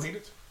 Fantastiskt. Men det var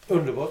billigt.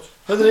 Underbart.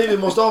 Hörrni, vi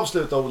måste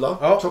avsluta, Ola.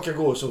 Ja. Klockan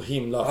går så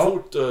himla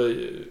fort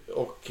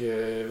och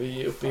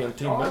vi är uppe i en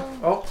timme.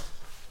 Ja.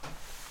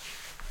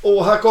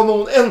 Och här kommer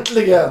hon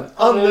äntligen!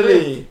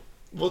 Anneli!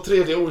 Vår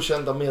tredje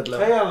okända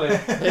medlem. Hej Anneli!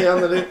 Hej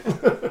Anneli!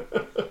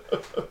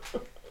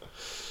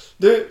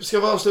 Du, ska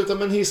vi avsluta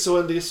med en hiss och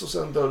en diss och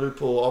sen drar du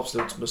på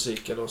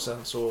avslutsmusiken och sen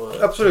så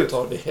Absolut.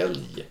 tar vi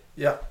helg.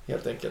 Ja.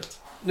 Helt enkelt.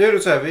 Nu är det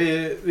så här,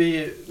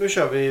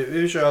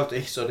 vi kör alltid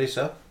hissar och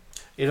dissar.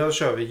 Idag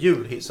kör vi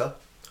julhissar.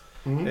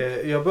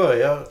 Jag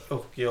börjar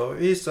och jag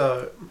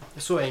hissar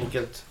så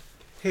enkelt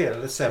hela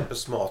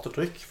decembers mat och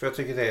dryck. För jag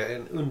tycker det är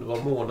en underbar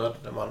månad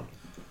när man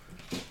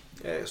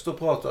står och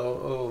pratar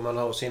och man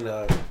har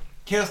sina...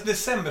 Hela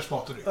decembers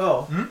mat och dryck?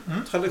 Ja,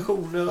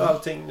 traditioner och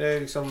allting. Det är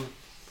liksom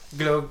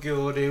glögg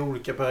och det är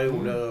olika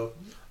perioder och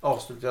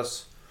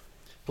avslutas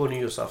på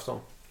nyårsafton.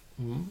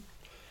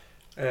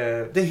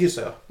 Det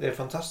hissar jag. Det är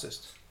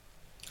fantastiskt.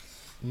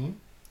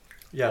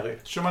 Jerry.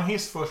 Kör man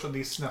hiss först och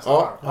diss nästa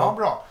Ja. varv? Ja,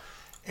 bra.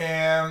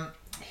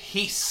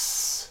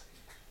 Hiss.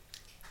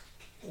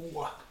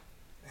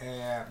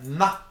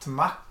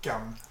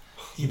 Nattmackan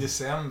i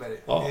december.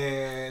 Ja.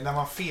 När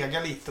man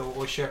fegar lite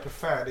och köper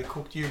färdig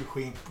kokt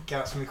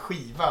julskinka som är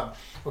skivad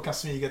och kan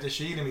smyga till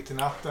kylen mitt i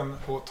natten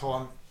och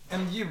ta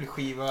en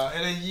julskiva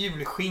eller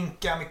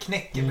julskinka med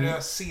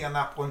knäckebröd,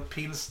 senap och en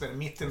pilsner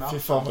mitt i natten.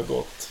 Fy fan vad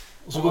gott.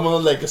 Och så går man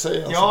och lägger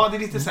sig. Alltså. Ja, det är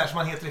lite så här som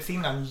man heter i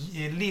Finland,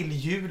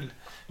 lilljul.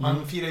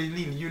 Man firar ju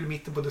lilljul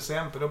mitten på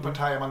december. Då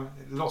partajar man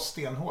loss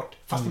stenhårt.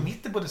 Fast i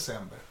mitten på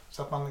december.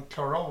 Så att man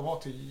klarar av att vara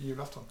till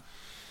julafton.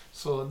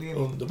 Så det är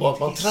underbart.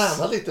 Man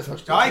tränar lite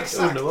först. Ja,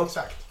 exakt. Underbart.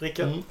 Exakt.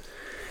 Rickard.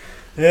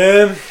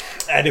 Nej,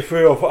 det får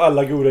jag för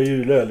alla goda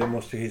julöl. Det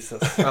måste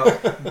hissas. Ja,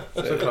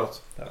 såklart.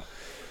 Ja.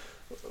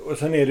 Och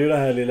sen är det ju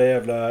den här lilla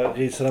jävla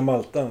risade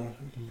maltan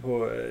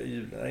på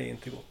julen. Nej,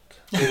 inte gott.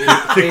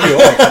 Tycker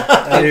jag.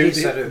 Nej,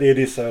 det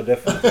dissar jag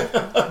definitivt.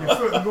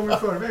 Gånger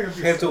förväg.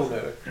 Helt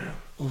onödigt.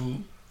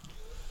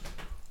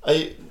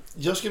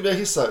 Jag skulle vilja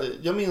hissa.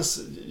 Jag minns,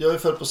 jag är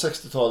född på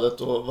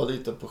 60-talet och var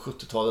liten på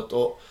 70-talet.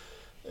 Och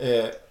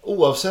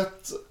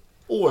oavsett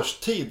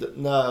årstid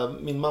när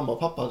min mamma och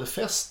pappa hade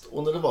fest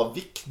och när det var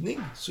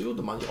vickning så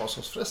gjorde man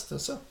Janssons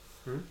frestelse.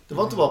 Det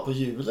var inte bara på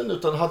julen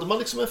utan hade man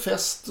liksom en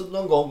fest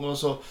någon gång och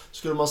så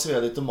skulle man servera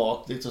lite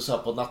mat lite så här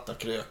på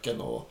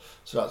nattakröken och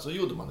sådär, så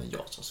gjorde man en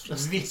Janssons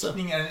frestelse.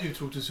 Vickning är en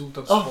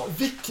utrotningshotad sport.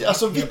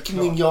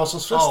 Vickning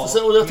Janssons frestelse.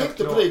 Ja, och jag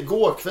tänkte på det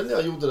igår kväll när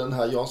jag gjorde den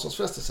här Janssons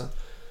frestelsen.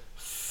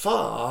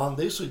 Fan,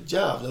 det är så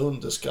jävla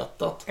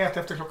underskattat. Ät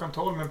efter klockan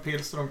 12 med en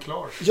pilsner och en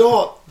klar.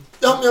 Ja,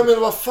 men jag menar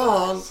vad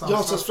fan.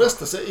 Janssons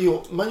frestelse är ju,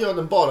 man gör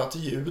den bara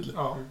till jul.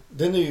 Ja.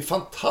 Den är ju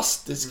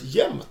fantastisk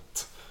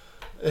jämt.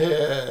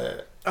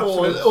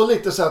 Absolut. Och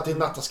lite så här till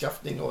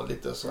nattaskaffning och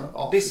lite så.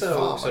 Ja,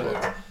 Dissa också nu.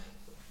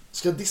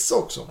 Ska jag dissa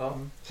också? Ja.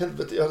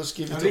 Helvete, jag hade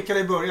skrivit upp. Rickard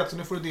har börjat så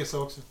nu får du dissa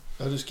också.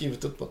 Jag hade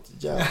skrivit upp något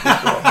jävligt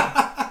bra.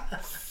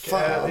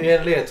 Fan. Det är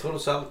en ledtråd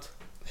och salt.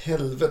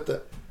 Helvete.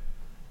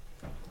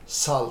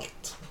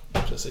 Salt.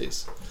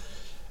 Precis.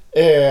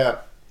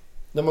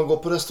 När man går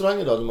på restaurang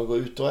idag, när man går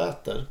ut och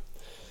äter,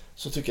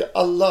 så tycker jag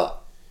alla,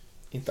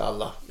 inte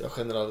alla, jag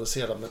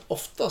generaliserar, men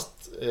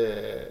oftast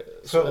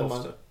så är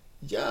man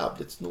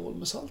jävligt snål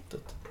med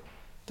saltet.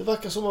 Det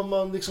verkar som om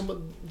man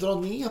liksom drar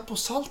ner på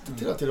saltet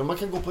hela tiden. Man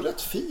kan gå på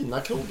rätt fina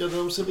krogar där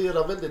de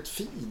serverar väldigt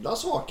fina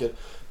saker.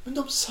 Men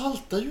de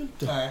saltar ju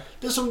inte. Nej.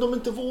 Det är som de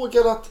inte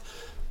vågar att...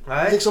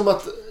 Nej. Liksom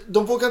att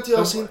de vågar inte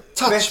göra sin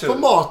touch på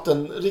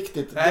maten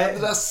riktigt. Nej. Det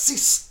där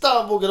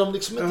sista vågar de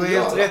liksom inte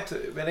helt göra. rätt,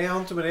 men det har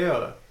inte med det att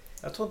göra.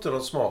 Jag tror inte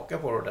de smakar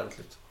på det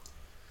ordentligt.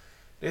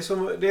 Det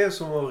är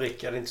som om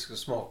Rickard inte skulle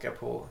smaka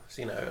på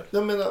sina öl.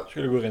 Jag menar...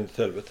 Skulle gå rent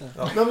till helvete.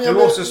 Ja. Ja, men du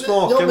måste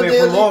smaka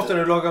med på maten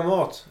när du lagar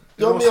mat.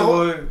 Du Ja,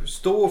 måste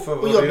stå för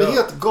vad och jag du blir gör.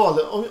 helt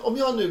galen. Om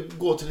jag nu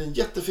går till en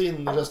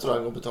jättefin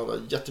restaurang och betalar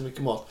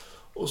jättemycket mat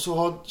och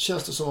så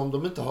känns det som om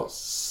de inte har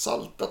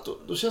saltat.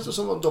 Då känns det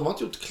som om de har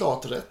inte gjort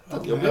klart rätt.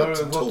 Jag blir Har helt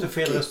du gått till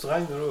fel tokig.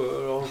 restaurang och då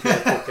har de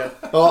kockar?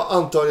 Ja,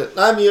 antagligen.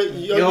 Nej, men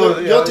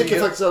jag tycker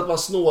faktiskt att man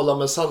snålar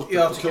med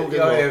saltet på krogen.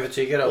 Jag är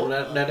övertygad om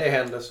när det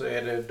händer så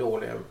är det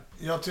dåliga.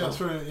 Jag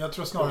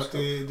tror snarare att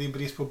det är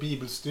brist på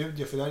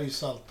bibelstudier för där är ju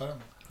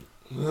saltaren.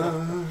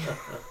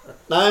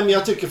 Nej, men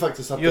jag tycker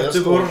faktiskt att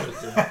Göteborg.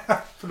 det är skål.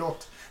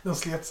 Förlåt, den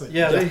slet sig.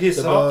 Jävla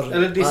hissa. Eller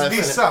Nej,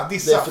 Dissa, det är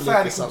för lite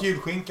färdigkokt salt.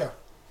 julskinka.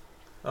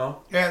 Ja.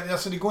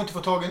 Alltså det går inte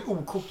att få tag i en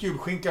okokt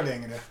julskinka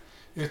längre.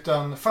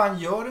 Utan fan,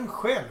 gör den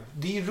själv.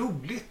 Det är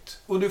roligt.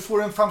 Och du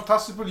får en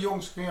fantastisk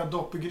buljong som kan göra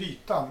dopp i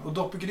grytan. Och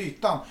dopp i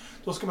grytan,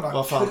 då ska man ha...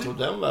 Vad fan tog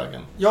den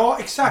vägen? Ja,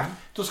 exakt.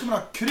 Då ska man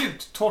ha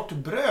kruttorrt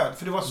bröd.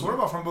 För det var så det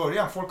var från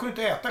början. Folk kunde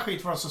inte äta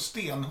skit för det var så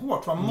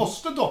stenhårt. Man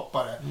måste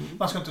doppa det.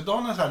 Man ska inte dra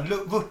en sån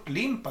här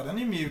vörtlimpa. Den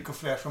är mjuk och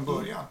fräsch från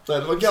början. Nej,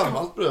 det var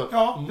gammalt bröd.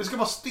 Ja, det ska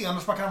vara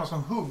stenhårt så man kan använda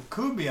som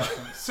huggkubb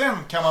egentligen. Sen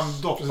kan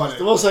man doppa Precis, det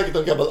det. var säkert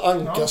en gammal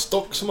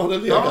ankastock som hade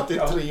legat i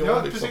 3 år.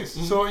 Ja, liksom.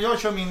 precis. Så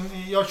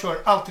jag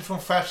kör alltid från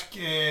färsk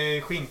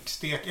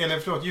skinkstek, eller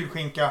förlåt,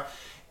 julskinka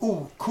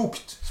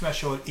okokt som jag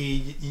kör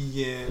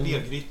i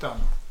lergrytan.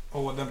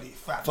 Och den blir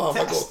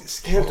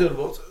fantastisk. Helt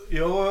underbart.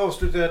 Jag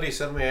avslutar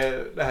dissen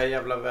med det här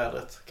jävla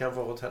vädret. Kan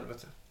vara åt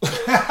helvete.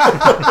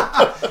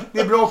 Det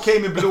är bra okej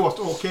med blåst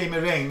och okej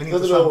med regn, men inte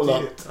Vet du vad, Ola?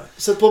 samtidigt.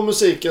 Sätt på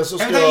musiken så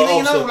ska Innan jag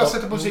Ola avsluta.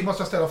 sätter på musik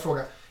måste jag ställa en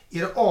fråga. Är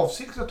det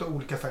avsiktligt att du har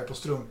olika färger på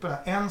strumporna?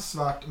 En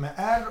svart med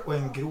R och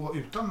en grå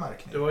utan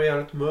märkning? Det var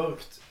jävligt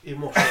mörkt i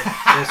morse.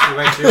 Det skulle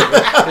verkligen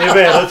Det är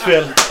vädrets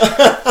fel.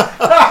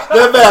 Det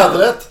är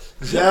vädret.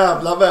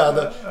 Jävla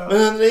väder.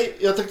 Men hörni,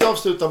 jag tänkte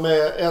avsluta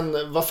med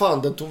en, vad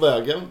fan den tog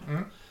vägen.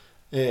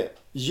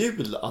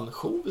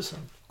 Julansjovisen.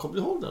 Kommer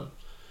du ihåg den?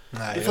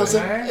 Nej, Det fanns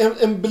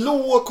en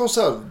blå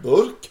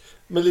konservburk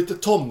med lite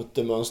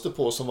tomtemönster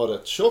på som var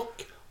rätt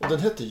tjock. Och den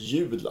hette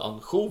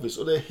julansjovis.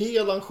 Och det är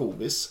hel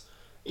ansjovis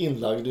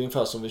inlagd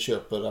ungefär som vi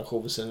köper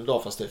ansjovisen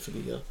idag fast det är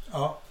filéer.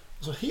 Ja.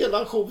 Så hela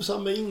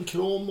ansjovisen med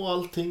inkrom och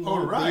allting. All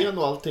Och right. ben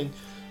och allting.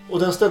 Och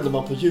den ställde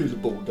man på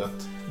julbordet.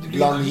 Det blir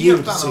Bland en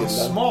helt annan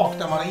julsillen. smak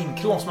när man har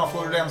inkrom som man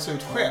får rensa ut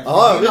själv.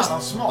 Ja, det är en visst.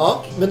 annan smak.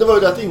 Ja, men det var ju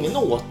det att ingen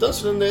åt den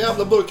så den där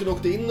jävla burken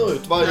åkte in och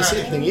ut. Varje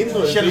sittning in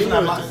och ut. Kändes In som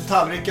och den ut. här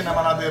tallriken när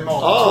man hade mat.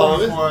 Ja,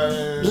 på,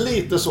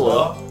 lite så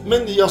ja.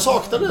 Men jag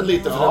saknade den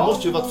lite för den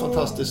måste ju varit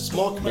fantastiskt men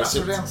alltså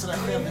smakmässigt. rensa den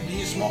själv, det blir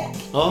ju smak.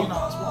 Ja. Det är en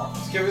annan smak.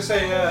 Ska vi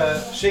säga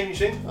tjing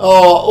tjing?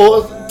 Ja,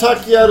 och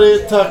tack Jerry,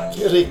 tack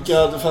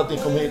Rickard för att ni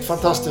kom hit.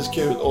 Fantastiskt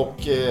kul och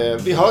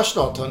vi hörs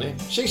snart hörni.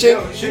 Tjing tjing!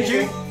 Tjing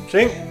tjing!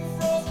 Tjing!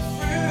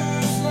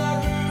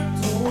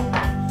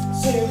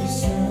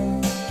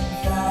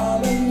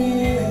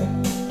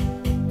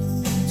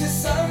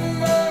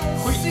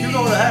 Skitkul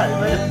att ha det här, det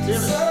var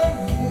jättetrevligt.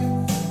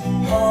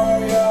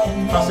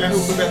 Fast jag är en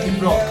oförbätterlig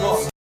pratkarl.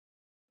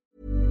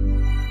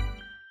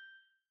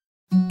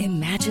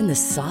 Imagine the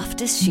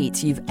softest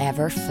sheets you've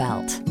ever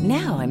felt.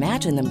 Now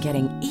imagine them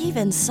getting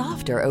even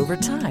softer over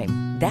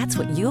time. That's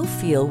what you'll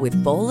feel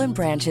with Boll &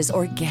 Branch's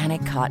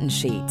organic cotton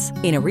sheets.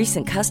 In a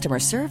recent customer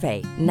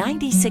survey,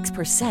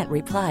 96%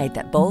 replied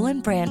that Boll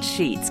 & Branch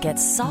sheets get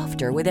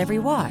softer with every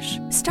wash.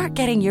 Start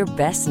getting your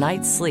best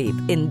night's sleep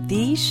in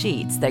these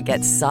sheets that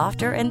get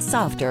softer and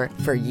softer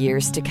for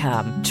years to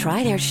come.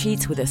 Try their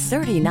sheets with a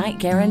 30-night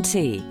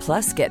guarantee.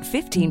 Plus, get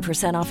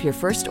 15% off your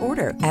first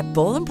order at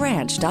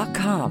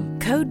bollandbranch.com.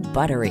 Code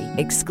BUTTERY.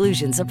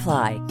 Exclusions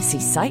apply. See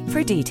site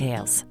for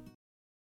details.